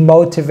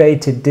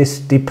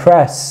demotivated,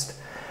 depressed,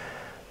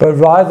 but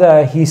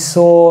rather he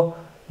saw,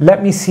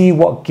 let me see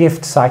what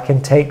gifts I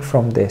can take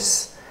from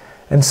this.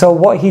 And so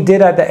what he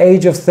did at the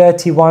age of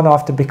 31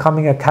 after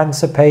becoming a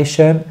cancer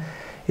patient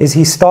is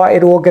he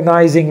started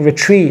organizing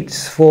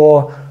retreats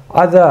for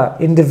other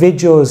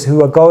individuals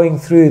who are going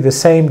through the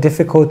same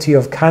difficulty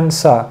of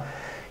cancer.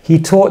 He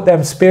taught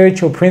them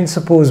spiritual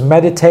principles,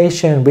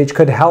 meditation, which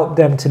could help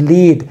them to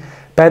lead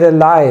better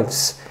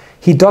lives.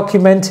 He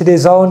documented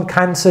his own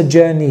cancer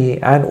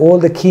journey and all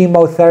the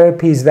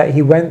chemotherapies that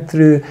he went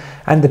through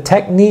and the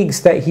techniques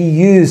that he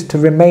used to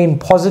remain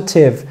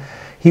positive.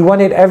 He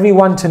wanted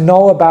everyone to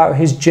know about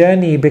his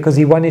journey because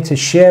he wanted to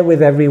share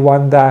with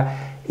everyone that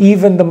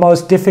even the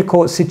most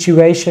difficult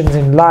situations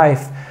in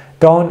life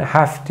don't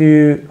have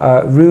to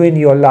ruin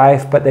your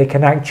life, but they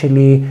can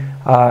actually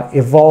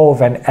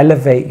evolve and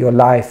elevate your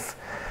life.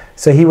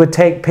 So he would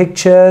take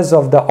pictures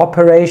of the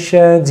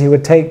operations, he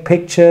would take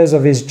pictures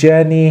of his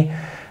journey,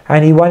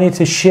 and he wanted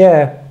to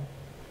share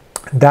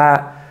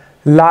that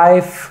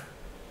life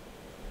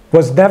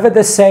was never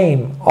the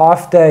same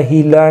after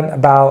he learned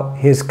about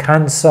his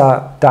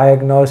cancer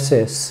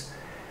diagnosis.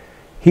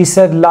 He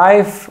said,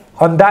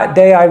 on that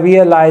day I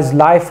realized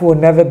life will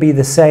never be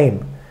the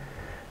same.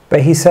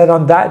 But he said,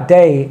 on that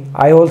day,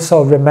 I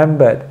also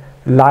remembered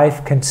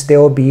life can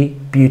still be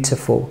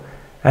beautiful.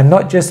 And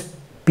not just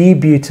be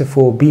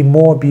beautiful, be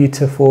more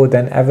beautiful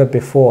than ever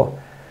before.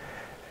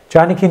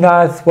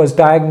 Janakinath was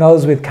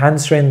diagnosed with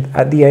cancer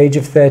at the age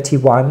of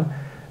 31.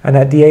 And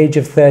at the age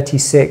of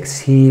 36,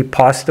 he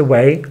passed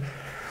away.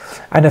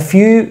 And a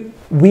few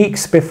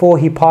weeks before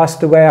he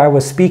passed away, I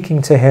was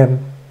speaking to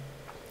him.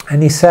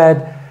 And he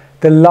said,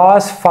 the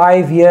last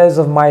 5 years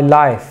of my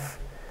life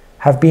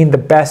have been the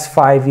best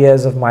 5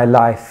 years of my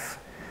life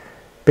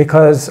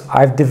because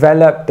I've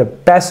developed the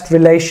best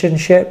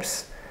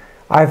relationships,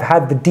 I've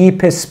had the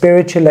deepest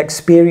spiritual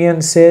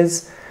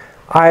experiences,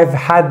 I've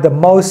had the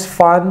most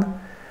fun,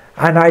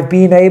 and I've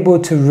been able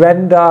to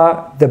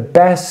render the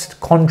best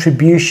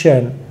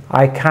contribution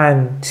I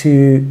can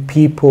to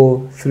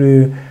people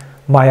through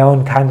my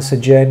own cancer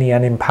journey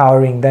and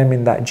empowering them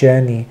in that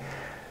journey.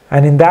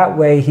 And in that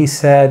way, he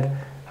said,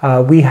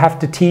 we have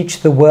to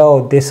teach the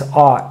world this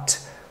art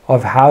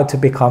of how to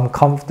become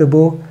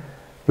comfortable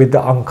with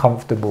the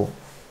uncomfortable.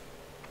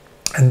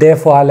 And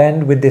therefore I'll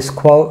end with this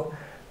quote,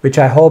 which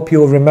I hope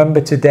you'll remember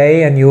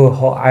today, and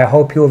I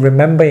hope you'll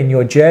remember in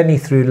your journey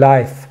through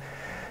life.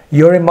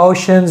 Your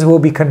emotions will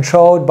be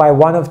controlled by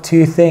one of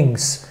two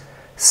things,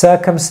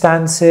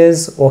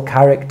 circumstances or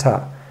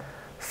character.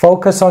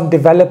 Focus on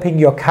developing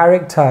your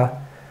character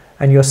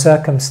and your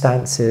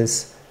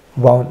circumstances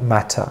won't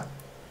matter.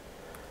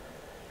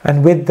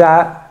 And with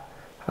that,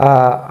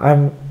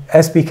 I'm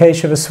SB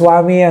Keshava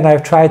Swami, and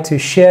I've tried to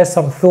share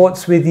some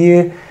thoughts with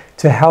you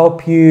to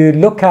help you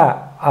look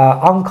at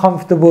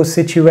uncomfortable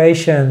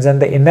situations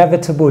and the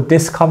inevitable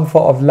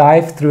discomfort of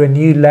life through a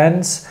new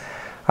lens.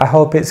 I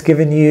hope it's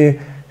given you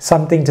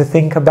something to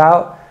think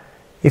about.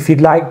 If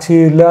you'd like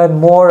to learn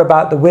more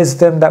about the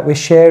wisdom that we're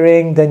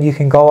sharing, then you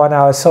can go on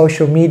our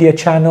social media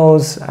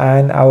channels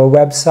and our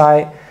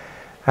website,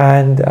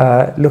 and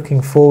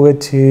looking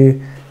forward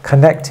to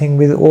connecting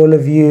with all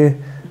of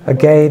you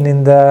again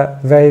in the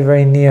very,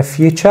 very near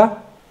future.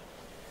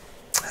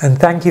 And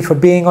thank you for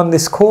being on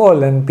this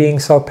call and being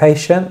so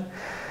patient.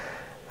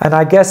 And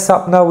I guess,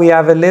 Sapna, we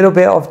have a little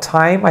bit of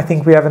time. I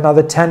think we have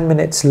another 10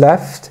 minutes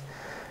left.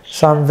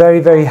 So I'm very,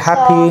 very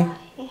happy.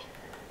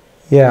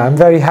 Yeah, I'm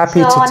very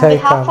happy to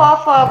take on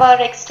behalf of our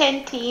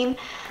Extend team,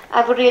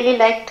 I would really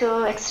like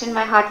to extend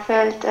my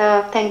heartfelt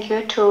thank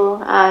you to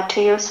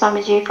you,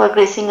 Swamiji, for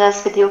gracing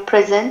us with your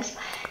presence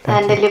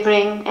and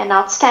delivering an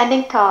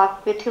outstanding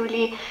talk. We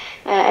truly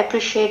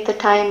appreciate the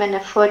time and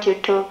effort you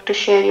took to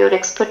share your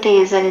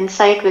expertise and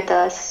insight with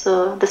us.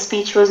 So the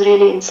speech was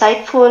really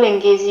insightful,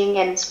 engaging,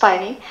 and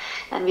inspiring,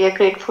 and we are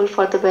grateful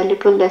for the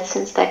valuable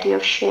lessons that you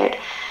have shared.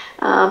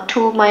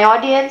 To my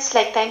audience,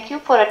 thank you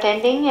for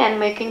attending and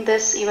making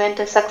this event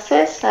a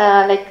success.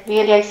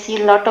 Really, I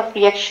see a lot of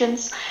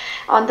reactions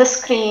on the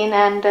screen,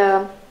 and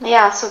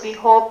so we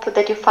hope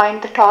that you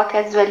find the talk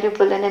as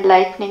valuable and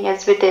enlightening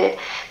as we did.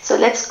 So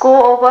let's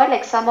go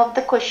over some of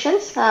the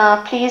questions.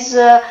 Please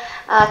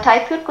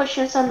type your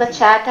questions on the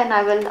chat, and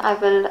I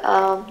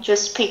will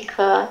just speak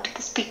to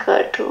the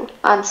speaker to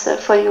answer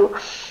for you.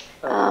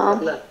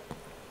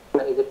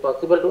 Is it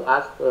possible to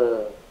ask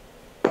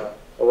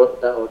over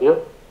the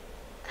audio?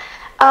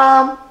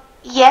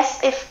 Yes,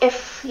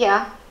 if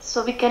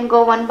so we can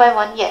go one by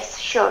one. Yes,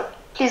 sure.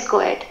 Please go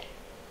ahead.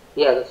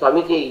 Yeah,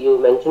 Swamiji, you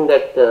mentioned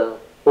that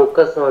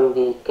focus on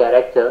the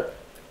character.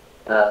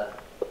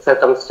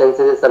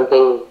 circumstances is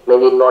something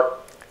maybe not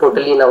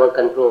totally in our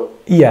control.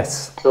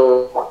 Yes.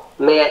 So,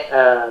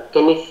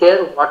 can you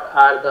share what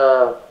are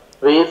the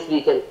ways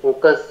we can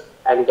focus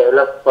and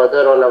develop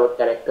further on our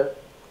character?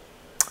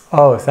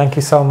 Oh, thank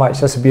you so much.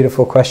 That's a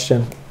beautiful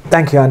question.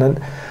 Thank you,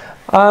 Anand.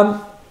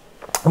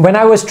 When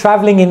I was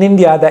traveling in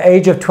India, at the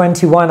age of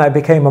 21, I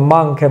became a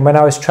monk. And when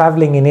I was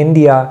traveling in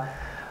India,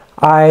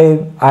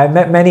 I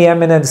met many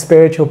eminent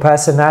spiritual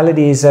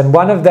personalities. And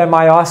one of them,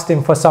 I asked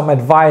him for some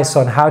advice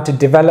on how to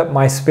develop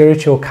my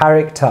spiritual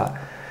character.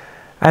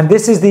 And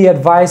this is the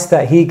advice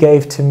that he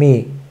gave to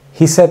me.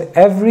 He said,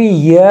 every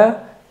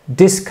year,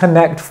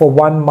 disconnect for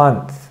 1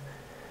 month.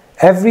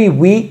 Every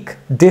week,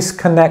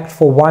 disconnect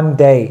for 1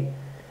 day.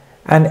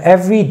 And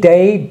every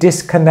day,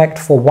 disconnect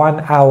for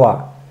 1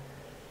 hour.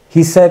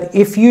 He said,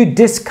 if you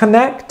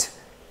disconnect,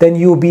 then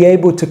you'll be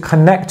able to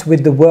connect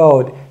with the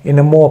world in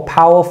a more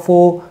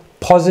powerful,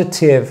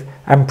 positive,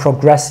 and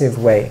progressive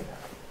way.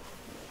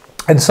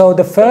 And so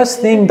the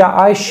first thing that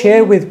I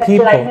share with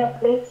people...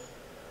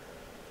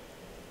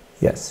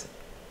 Yes.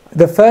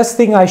 The first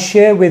thing I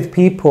share with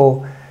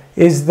people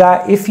is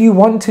that if you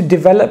want to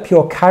develop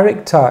your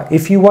character,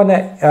 if you want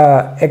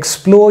to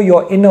explore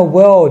your inner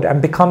world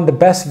and become the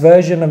best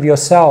version of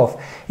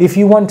yourself, if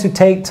you want to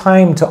take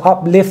time to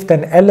uplift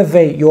and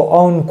elevate your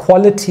own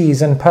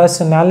qualities and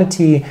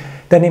personality,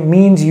 then it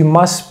means you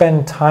must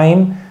spend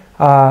time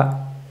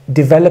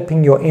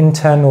developing your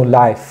internal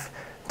life.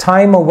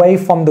 Time away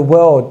from the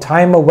world,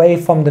 time away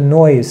from the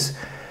noise.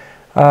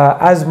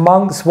 As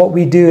monks, what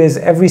we do is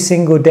every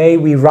single day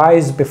we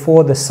rise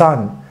before the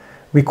sun.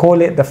 We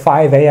call it the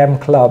 5 a.m.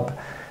 club.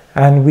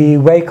 And we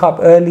wake up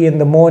early in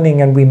the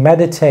morning and we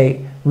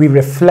meditate, we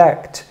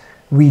reflect,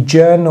 we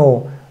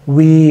journal,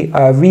 we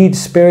read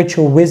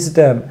spiritual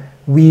wisdom,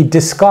 we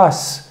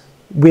discuss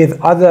with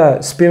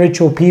other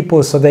spiritual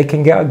people so they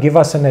can give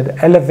us an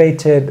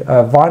elevated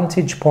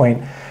vantage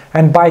point.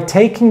 And by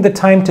taking the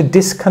time to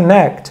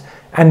disconnect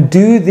and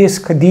do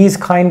these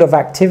kind of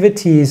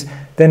activities,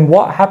 then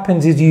what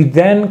happens is you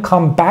then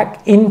come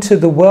back into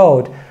the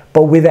world,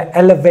 but with an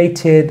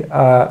elevated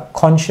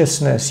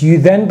consciousness. You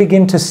then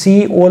begin to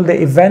see all the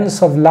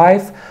events of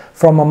life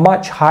from a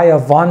much higher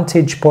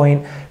vantage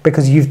point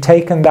because you've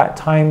taken that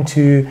time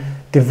to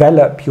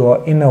develop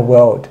your inner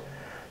world.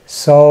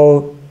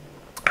 So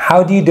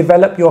how do you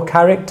develop your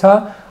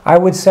character? I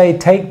would say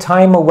take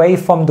time away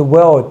from the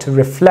world to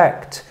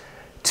reflect,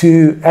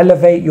 to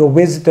elevate your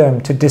wisdom,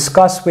 to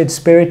discuss with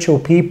spiritual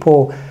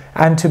people,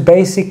 and to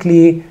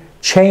basically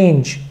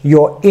change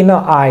your inner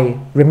eye.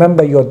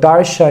 Remember your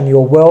darshan,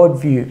 your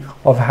worldview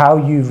of how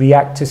you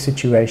react to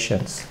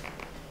situations.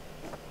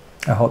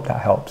 I hope that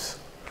helps.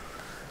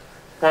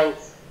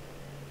 Thanks.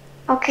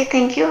 Okay,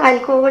 thank you. I'll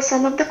go over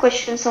some of the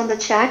questions on the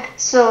chat.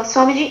 So,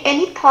 Swamiji,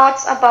 any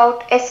thoughts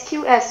about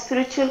SQ as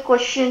spiritual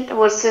quotient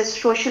versus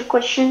social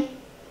quotient?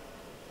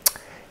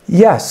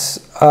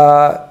 Yes.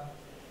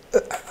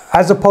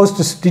 As opposed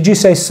to, did you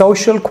say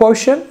social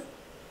quotient?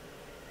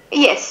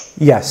 Yes.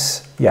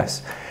 Yes,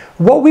 yes.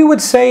 What we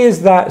would say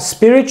is that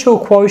spiritual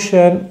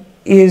quotient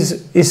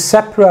is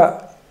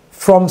separate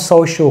from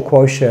social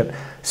quotient.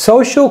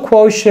 Social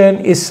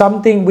quotient is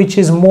something which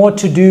is more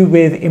to do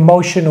with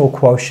emotional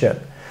quotient.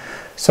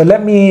 So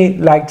let me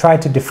try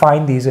to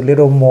define these a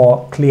little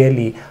more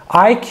clearly.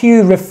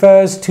 IQ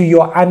refers to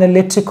your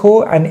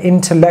analytical and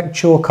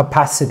intellectual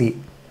capacity.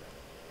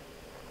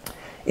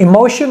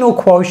 Emotional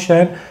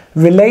quotient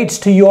relates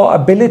to your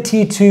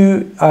ability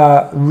to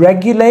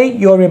regulate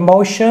your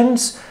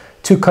emotions,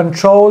 to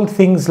control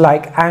things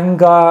like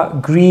anger,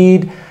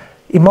 greed.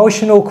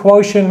 Emotional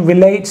quotient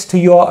relates to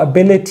your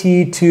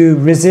ability to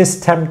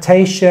resist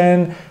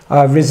temptation,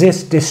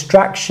 resist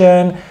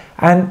distraction.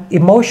 And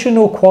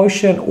emotional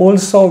quotient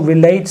also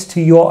relates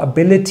to your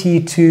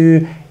ability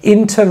to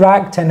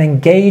interact and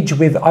engage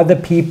with other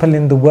people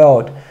in the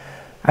world.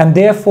 And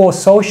therefore,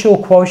 social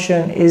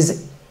quotient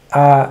is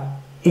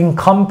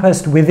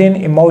encompassed within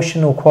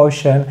emotional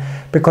quotient,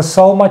 because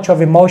so much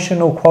of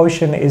emotional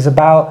quotient is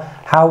about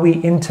how we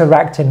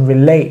interact and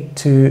relate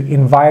to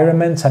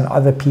environments and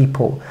other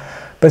people.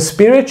 But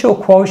spiritual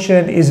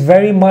quotient is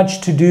very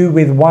much to do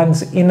with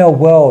one's inner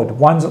world,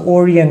 one's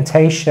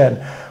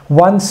orientation,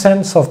 one's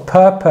sense of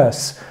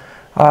purpose.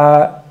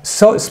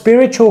 So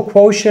spiritual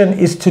quotient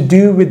is to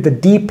do with the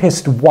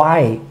deepest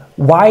why.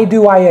 Why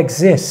do I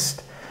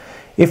exist?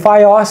 If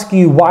I ask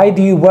you, why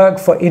do you work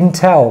for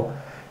Intel?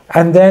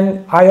 And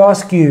then I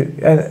ask you,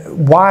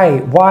 why,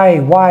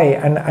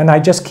 and I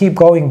just keep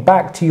going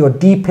back to your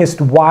deepest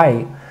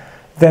why,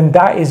 then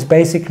that is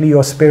basically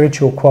your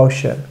spiritual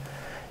quotient.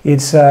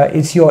 It's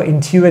your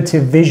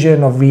intuitive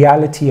vision of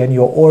reality and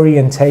your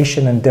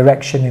orientation and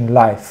direction in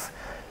life.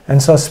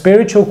 And so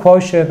spiritual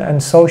quotient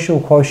and social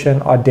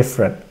quotient are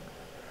different.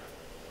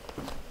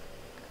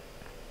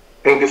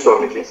 Thank you,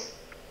 Swamiji.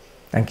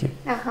 Thank you.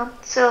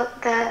 So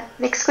the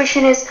next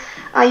question is,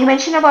 you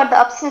mentioned about the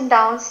ups and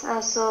downs.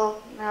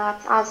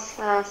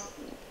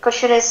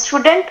 Question is,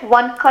 shouldn't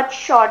one cut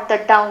short the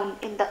down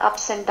in the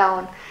ups and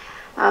down?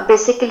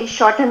 Basically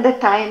shorten the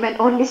time and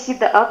only see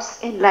the ups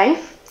in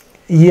life?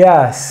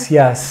 Yes,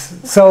 yes.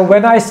 So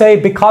when I say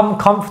become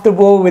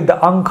comfortable with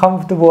the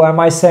uncomfortable, am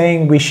I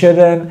saying we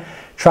shouldn't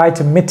try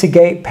to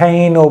mitigate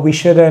pain or we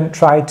shouldn't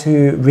try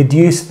to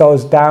reduce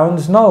those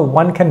downs? No,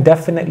 one can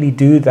definitely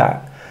do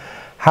that.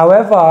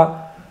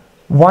 However,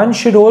 one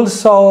should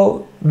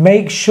also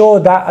make sure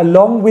that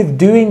along with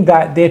doing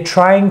that, they're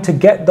trying to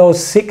get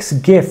those 6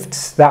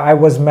 gifts that I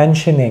was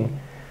mentioning.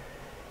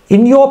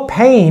 In your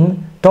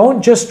pain,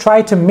 don't just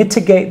try to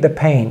mitigate the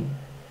pain.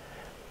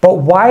 But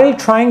while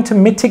trying to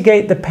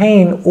mitigate the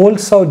pain,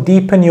 also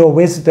deepen your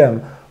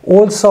wisdom,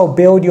 also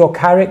build your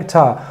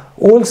character,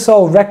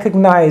 also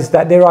recognize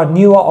that there are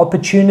newer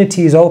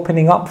opportunities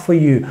opening up for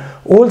you,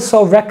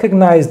 also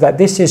recognize that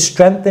this is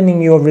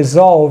strengthening your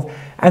resolve,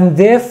 and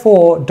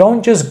therefore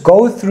don't just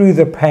go through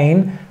the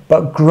pain,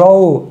 but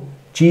grow,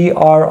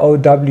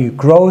 G-R-O-W,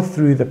 grow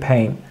through the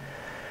pain.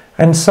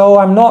 And so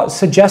I'm not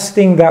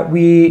suggesting that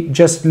we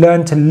just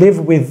learn to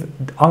live with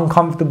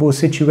uncomfortable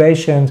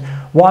situations.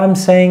 What I'm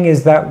saying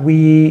is that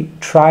we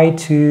try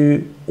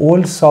to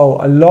also,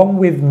 along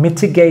with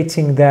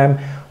mitigating them,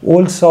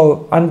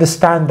 also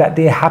understand that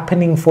they're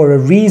happening for a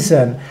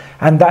reason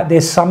and that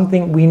there's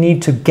something we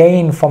need to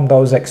gain from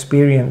those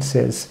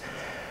experiences.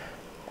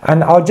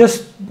 And I'll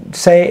just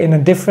say it in a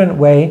different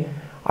way.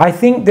 I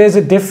think there's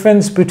a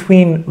difference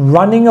between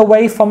running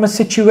away from a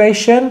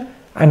situation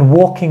and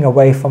walking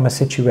away from a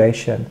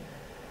situation.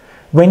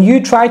 When you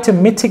try to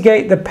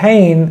mitigate the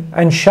pain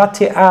and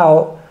shut it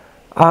out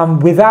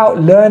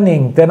without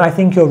learning, then I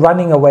think you're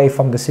running away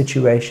from the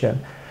situation.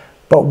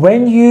 But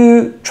when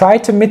you try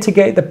to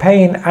mitigate the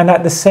pain and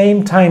at the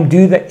same time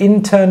do the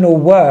internal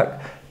work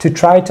to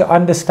try to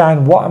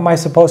understand what am I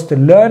supposed to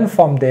learn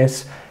from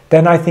this,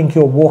 then I think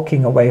you're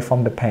walking away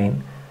from the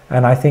pain.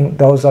 And I think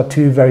those are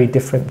 2 very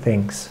different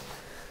things.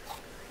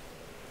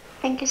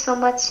 Thank you so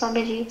much,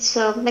 Swamiji.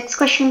 So next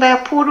question by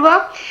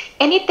Apurva.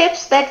 Any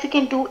tips that we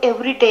can do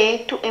every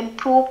day to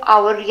improve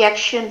our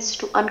reactions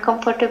to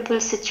uncomfortable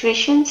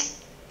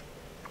situations?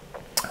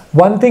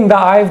 One thing that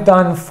I've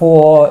done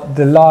for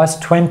the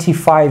last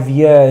 25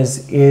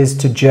 years is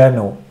to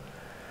journal.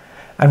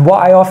 And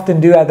what I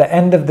often do at the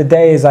end of the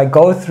day is I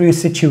go through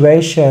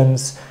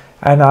situations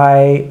and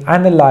I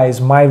analyze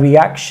my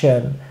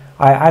reaction.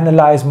 I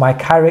analyze my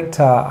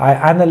character. I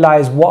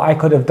analyze what I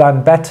could have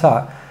done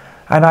better.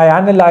 And I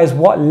analyze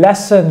what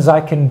lessons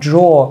I can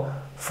draw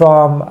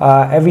from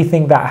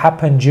everything that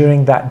happened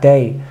during that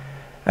day.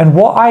 And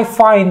what I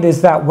find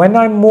is that when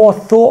I'm more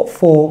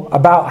thoughtful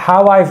about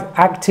how I've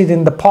acted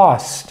in the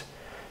past,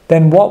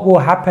 then what will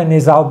happen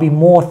is I'll be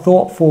more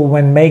thoughtful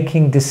when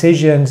making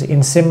decisions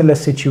in similar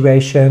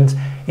situations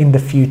in the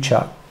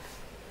future.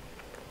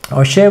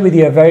 I'll share with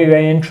you a very,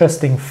 very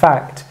interesting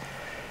fact.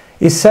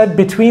 It's said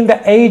between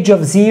the age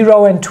of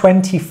 0 and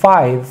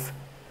 25,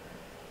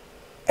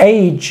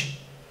 age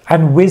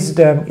and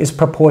wisdom is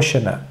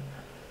proportionate.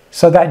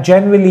 So that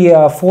generally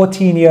a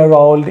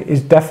 14-year-old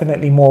is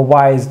definitely more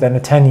wise than a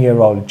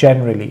 10-year-old,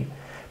 generally.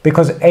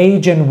 Because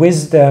age and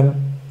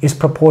wisdom is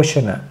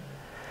proportionate.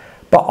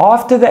 But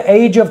after the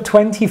age of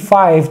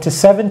 25 to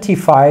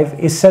 75,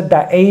 it's said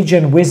that age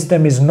and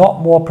wisdom is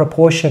not more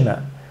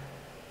proportionate.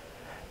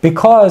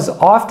 Because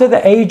after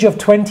the age of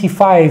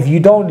 25, you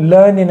don't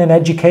learn in an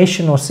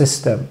educational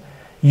system.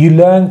 You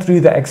learn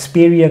through the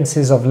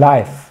experiences of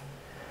life.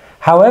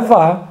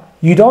 However,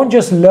 you don't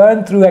just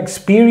learn through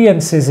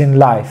experiences in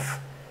life.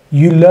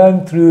 You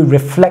learn through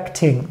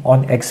reflecting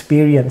on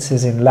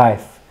experiences in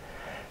life.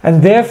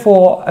 And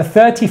therefore, a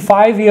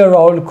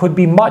 35-year-old could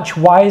be much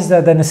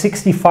wiser than a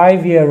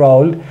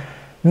 65-year-old,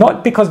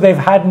 not because they've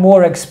had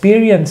more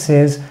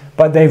experiences,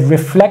 but they've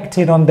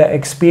reflected on the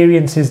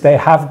experiences they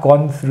have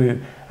gone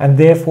through. And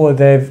therefore,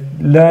 they've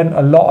learned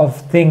a lot of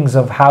things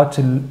of how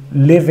to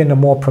live in a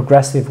more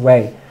progressive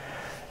way.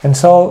 And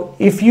so,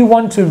 if you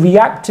want to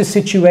react to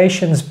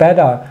situations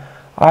better,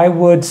 I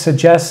would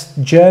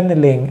suggest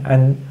journaling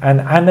and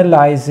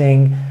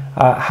analyzing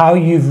how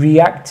you've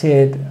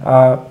reacted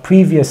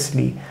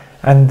previously,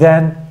 and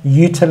then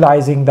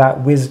utilizing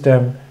that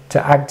wisdom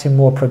to act in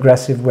more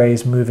progressive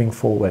ways moving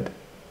forward.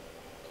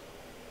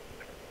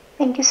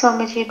 Thank you so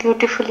much. You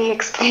beautifully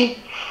explained.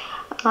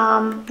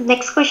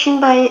 Next question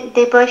by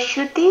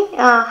Debashuti.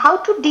 How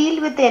to deal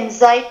with the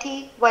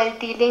anxiety while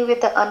dealing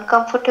with the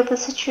uncomfortable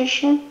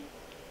situation?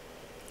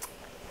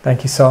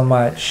 Thank you so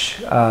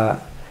much.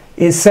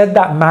 It's said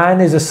that man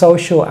is a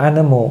social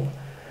animal,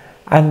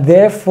 and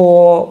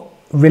therefore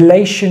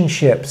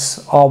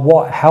relationships are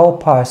what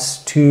help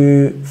us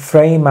to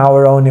frame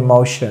our own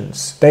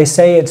emotions. They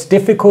say it's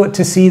difficult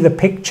to see the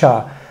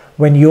picture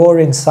when you're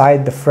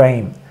inside the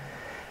frame.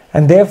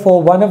 And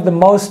therefore, one of the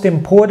most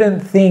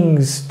important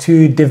things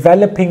to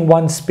developing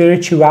one's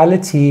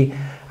spirituality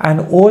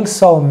and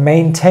also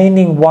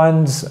maintaining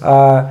one's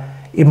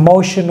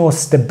emotional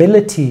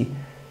stability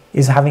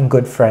is having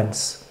good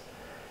friends.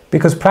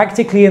 Because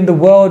practically in the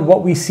world,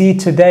 what we see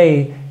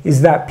today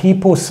is that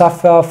people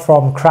suffer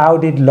from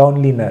crowded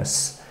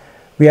loneliness.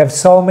 We have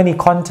so many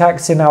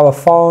contacts in our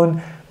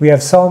phone, we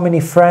have so many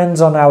friends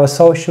on our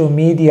social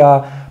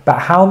media, but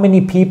how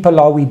many people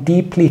are we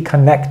deeply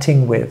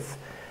connecting with?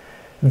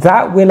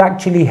 that will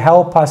actually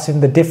help us in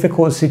the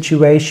difficult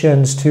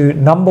situations to,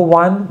 number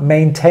one,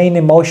 maintain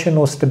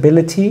emotional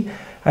stability,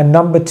 and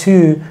number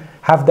two,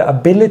 have the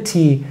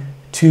ability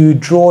to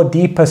draw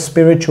deeper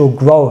spiritual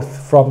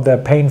growth from the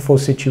painful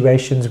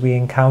situations we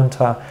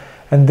encounter.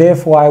 And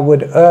therefore I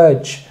would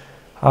urge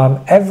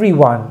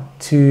everyone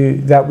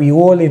that we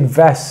all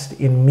invest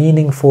in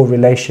meaningful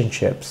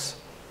relationships.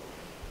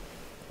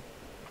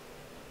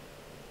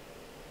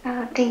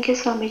 Thank you,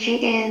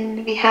 Swamiji.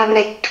 And we have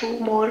like 2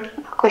 more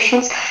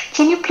questions.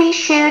 Can you please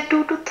share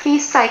 2 to 3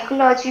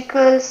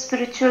 psychological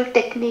spiritual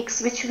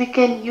techniques which we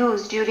can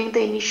use during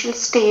the initial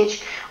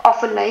stage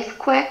of a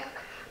lifequake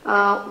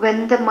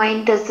when the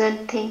mind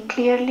doesn't think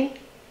clearly?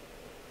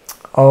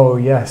 Oh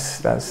yes,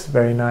 that's a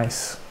very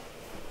nice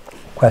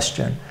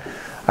question.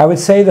 I would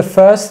say the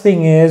first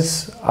thing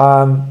is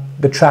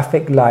the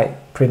traffic light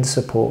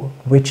principle,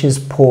 which is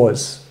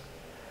pause.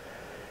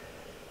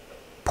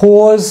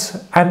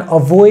 Pause and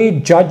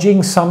avoid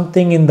judging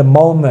something in the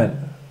moment.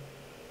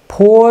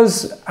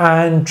 Pause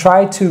and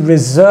try to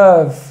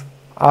reserve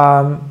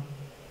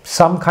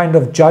some kind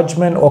of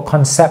judgment or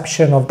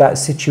conception of that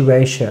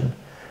situation.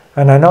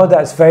 And I know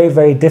that's very,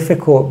 very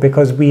difficult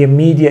because we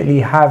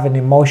immediately have an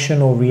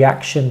emotional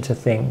reaction to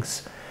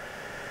things.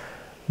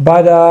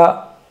 But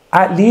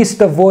at least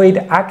avoid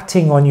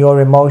acting on your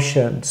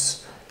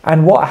emotions.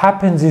 And what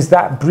happens is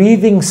that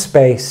breathing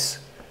space,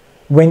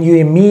 when you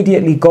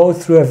immediately go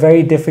through a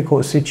very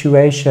difficult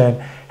situation,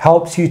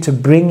 helps you to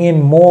bring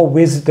in more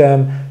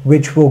wisdom,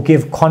 which will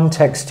give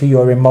context to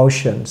your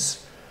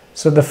emotions.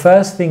 So the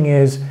first thing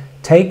is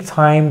take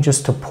time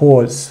just to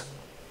pause.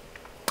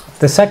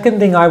 The second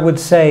thing I would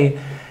say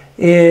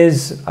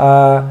is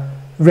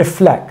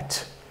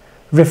reflect.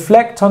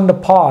 Reflect on the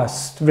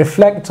past.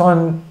 Reflect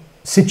on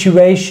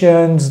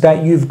situations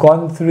that you've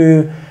gone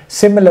through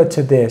similar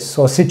to this,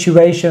 or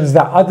situations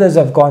that others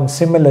have gone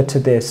similar to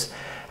this,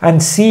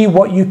 and see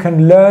what you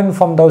can learn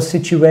from those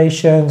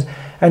situations,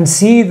 and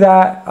see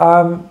that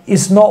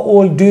it's not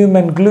all doom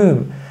and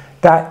gloom,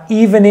 that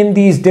even in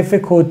these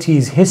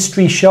difficulties,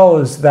 history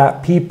shows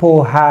that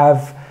people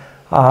have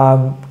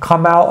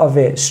come out of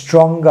it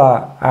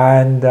stronger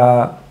and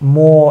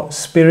more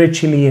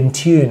spiritually in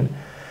tune.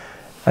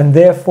 And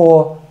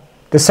therefore,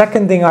 the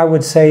second thing I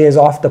would say is,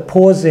 after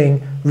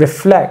pausing,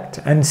 reflect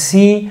and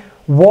see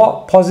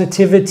what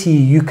positivity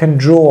you can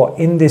draw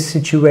in this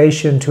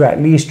situation to at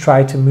least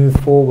try to move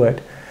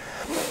forward.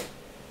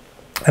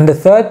 And the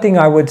third thing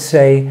I would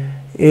say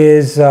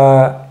is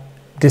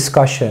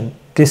discussion.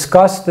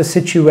 Discuss the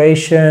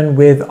situation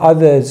with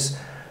others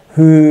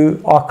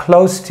who are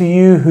close to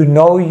you, who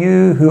know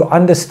you, who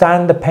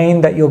understand the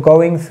pain that you're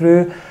going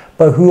through,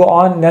 but who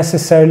aren't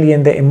necessarily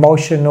in the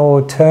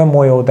emotional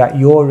turmoil that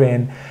you're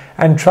in,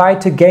 and try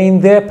to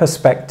gain their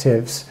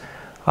perspectives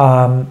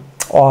on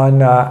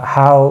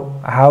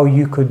how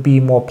you could be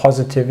more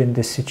positive in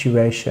this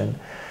situation.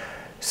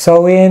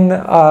 So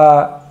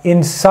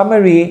in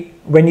summary,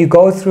 when you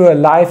go through a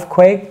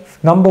lifequake,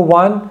 number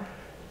one,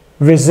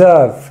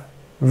 reserve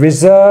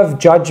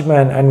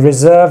judgment and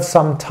reserve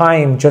some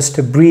time just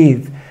to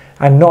breathe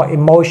and not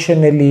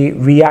emotionally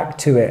react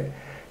to it.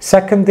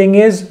 Second thing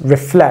is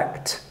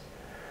reflect.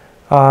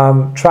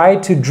 Try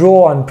to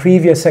draw on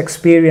previous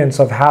experience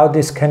of how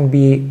this can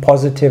be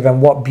positive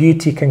and what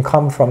beauty can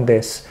come from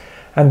this.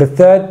 And the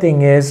third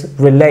thing is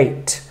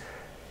relate.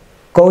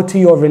 Go to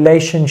your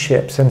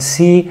relationships and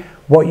see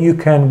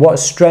what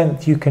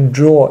strength you can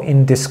draw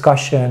in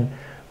discussion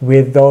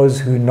with those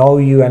who know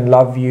you and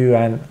love you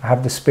and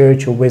have the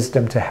spiritual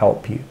wisdom to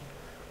help you.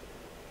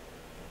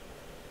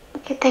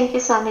 Okay, thank you,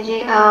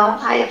 Swamiji.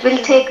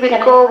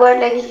 We'll go over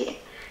like...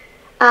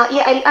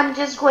 I'm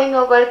just going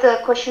over the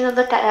question on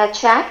the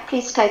chat.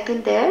 Please type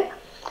in there.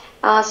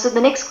 So the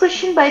next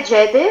question by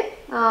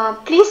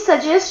Jaydev. Please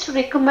suggest to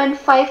recommend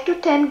 5 to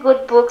 10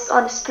 good books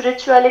on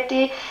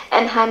spirituality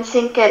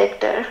enhancing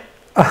character.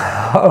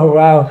 Oh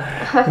wow,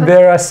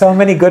 there are so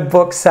many good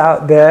books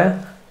out there.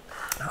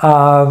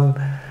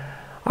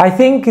 I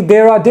think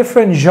there are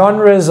different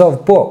genres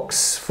of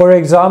books. For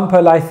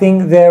example, I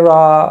think there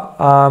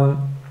are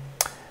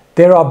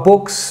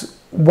books.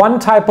 One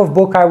type of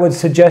book I would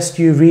suggest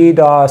you read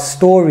are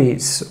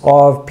stories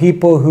of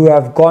people who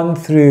have gone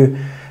through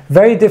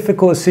very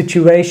difficult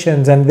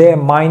situations and their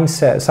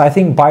mindsets. I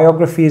think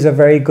biographies are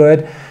very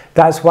good.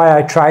 That's why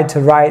I tried to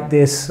write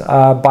this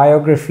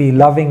biography,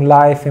 Loving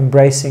Life,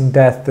 Embracing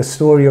Death, the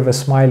story of a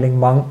smiling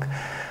monk.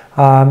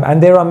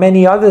 And there are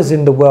many others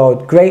in the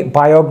world, great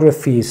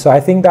biographies. So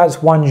I think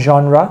that's one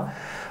genre.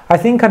 I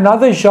think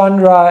another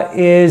genre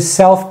is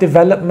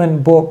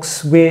self-development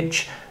books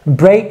which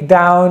break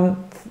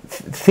down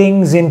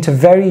things into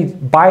very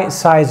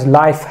bite-sized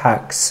life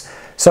hacks.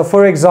 So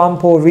for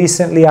example,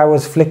 recently I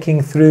was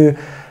flicking through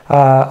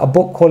a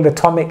book called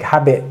Atomic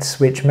Habits,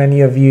 which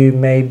many of you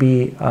may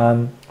be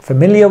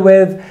familiar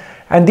with.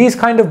 And these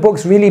kind of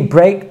books really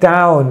break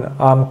down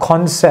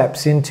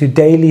concepts into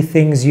daily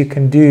things you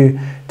can do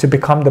to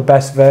become the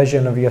best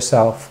version of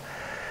yourself.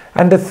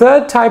 And the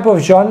third type of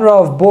genre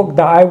of book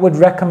that I would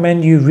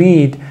recommend you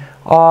read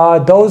are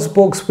those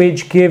books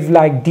which give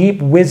like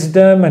deep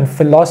wisdom and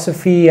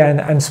philosophy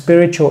and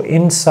spiritual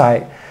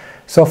insight.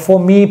 So for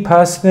me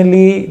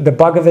personally, the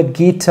Bhagavad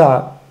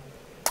Gita,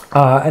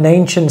 an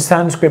ancient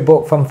Sanskrit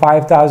book from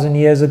 5,000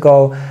 years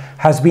ago,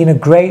 has been a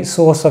great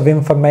source of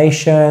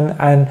information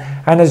and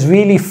has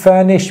really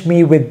furnished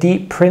me with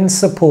deep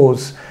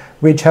principles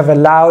which have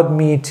allowed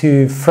me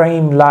to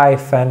frame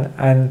life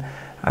and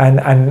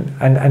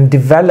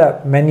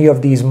develop many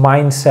of these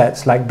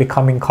mindsets, like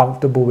becoming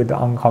comfortable with the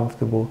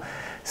uncomfortable.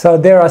 So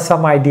there are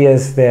some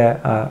ideas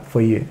there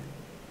for you.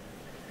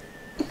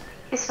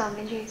 Yes,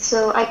 Swamiji.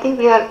 So I think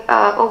we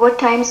are over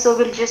time, so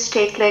we'll just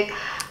take like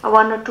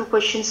one or two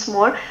questions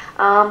more.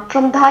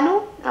 From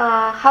Dhanu,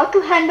 how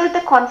to handle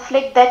the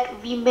conflict that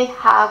we may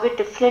have with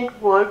different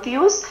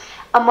worldviews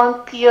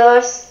among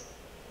peers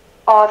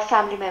or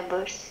family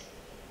members?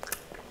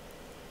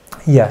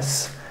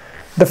 Yes.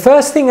 The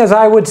first thing is,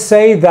 I would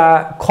say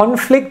that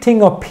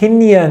conflicting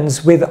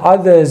opinions with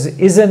others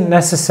isn't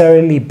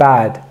necessarily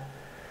bad.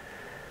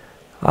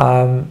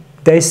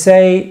 They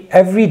say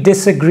every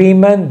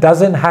disagreement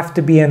doesn't have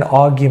to be an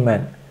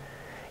argument.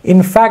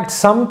 In fact,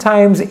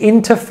 sometimes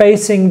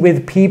interfacing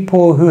with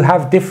people who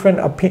have different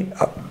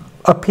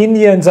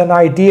opinions and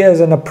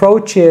ideas and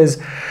approaches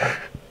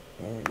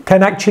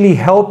can actually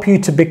help you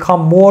to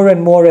become more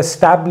and more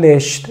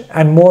established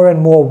and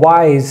more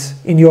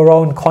wise in your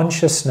own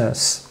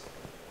consciousness.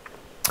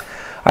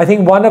 I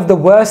think one of the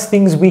worst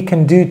things we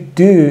can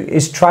do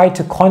is try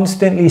to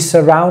constantly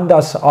surround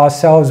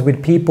ourselves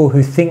with people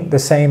who think the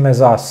same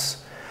as us.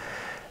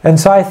 And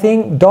so I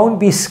think don't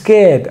be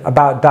scared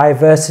about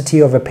diversity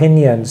of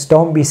opinions.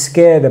 Don't be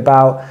scared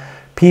about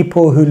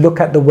people who look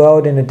at the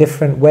world in a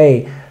different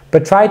way.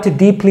 But try to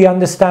deeply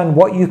understand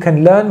what you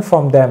can learn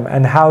from them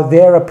and how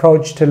their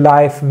approach to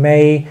life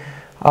may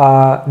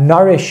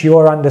nourish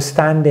your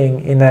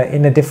understanding in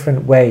a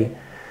different way.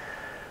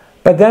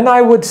 But then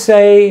I would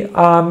say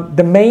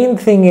the main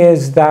thing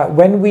is that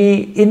when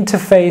we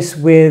interface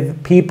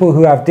with people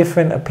who have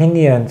different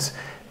opinions,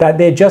 that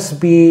there just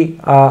be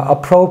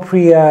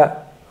appropriate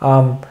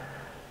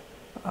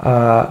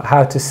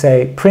how to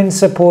say,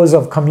 principles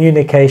of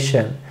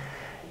communication.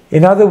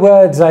 In other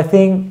words, I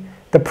think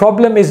the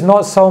problem is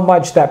not so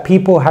much that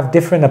people have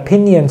different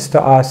opinions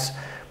to us,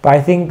 but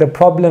I think the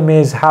problem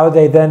is how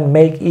they then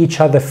make each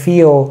other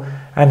feel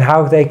and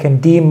how they can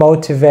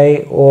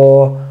demotivate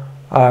or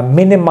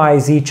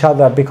minimize each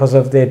other because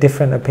of their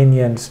different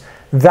opinions.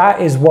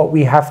 That is what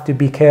we have to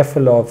be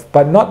careful of,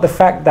 but not the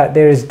fact that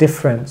there is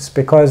difference,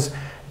 because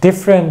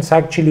difference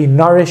actually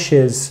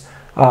nourishes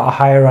a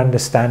higher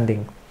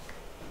understanding.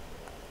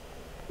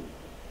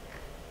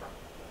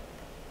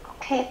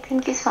 Okay,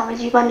 thank you,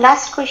 Swamiji. One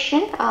last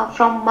question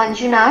from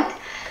Manjunath.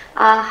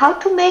 How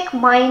to make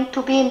mind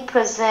to be in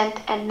present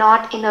and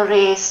not in a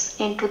race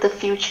into the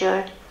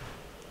future?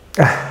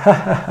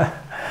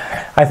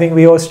 I think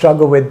we all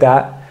struggle with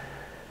that.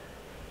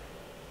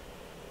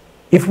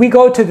 If we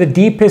go to the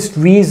deepest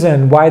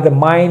reason why the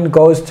mind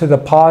goes to the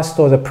past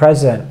or the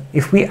present,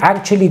 if we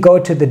actually go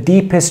to the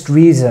deepest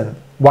reason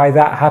why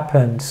that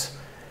happens,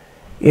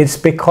 it's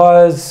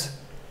because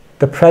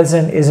the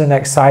present isn't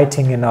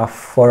exciting enough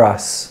for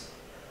us.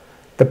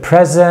 The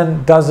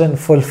present doesn't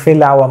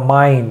fulfill our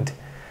mind.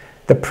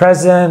 The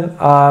present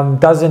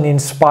doesn't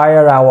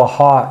inspire our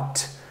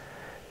heart.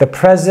 The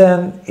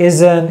present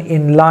isn't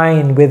in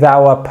line with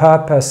our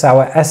purpose,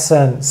 our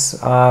essence.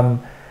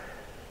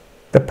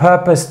 The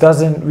purpose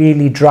doesn't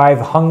really drive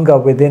hunger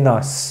within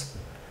us.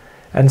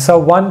 And so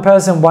one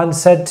person once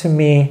said to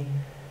me,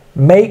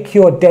 make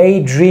your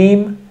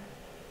daydream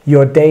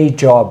your day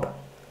job.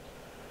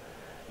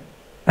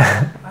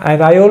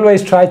 And I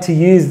always try to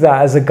use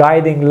that as a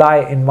guiding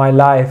light in my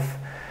life.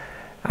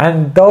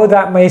 And though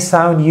that may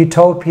sound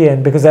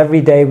utopian, because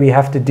every day we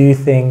have to do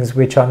things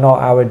which are not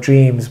our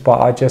dreams but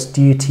are just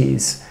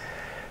duties,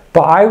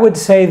 but I would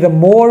say the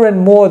more and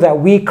more that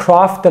we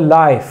craft a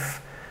life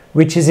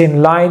which is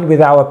in line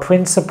with our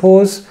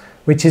principles,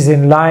 which is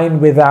in line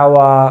with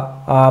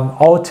our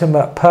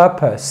ultimate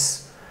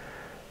purpose,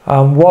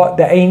 what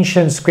the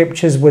ancient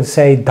scriptures would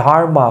say,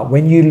 dharma.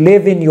 When you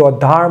live in your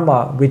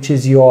dharma, which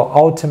is your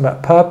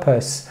ultimate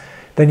purpose,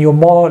 then you're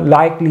more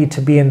likely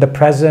to be in the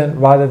present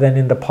rather than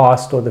in the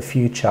past or the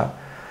future.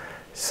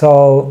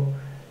 So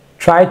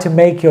try to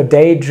make your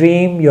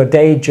daydream your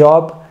day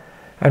job,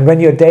 and when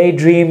your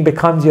daydream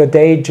becomes your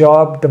day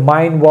job, the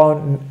mind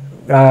won't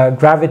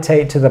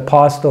gravitate to the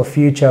past or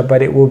future,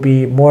 but it will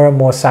be more and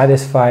more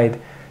satisfied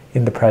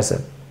in the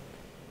present.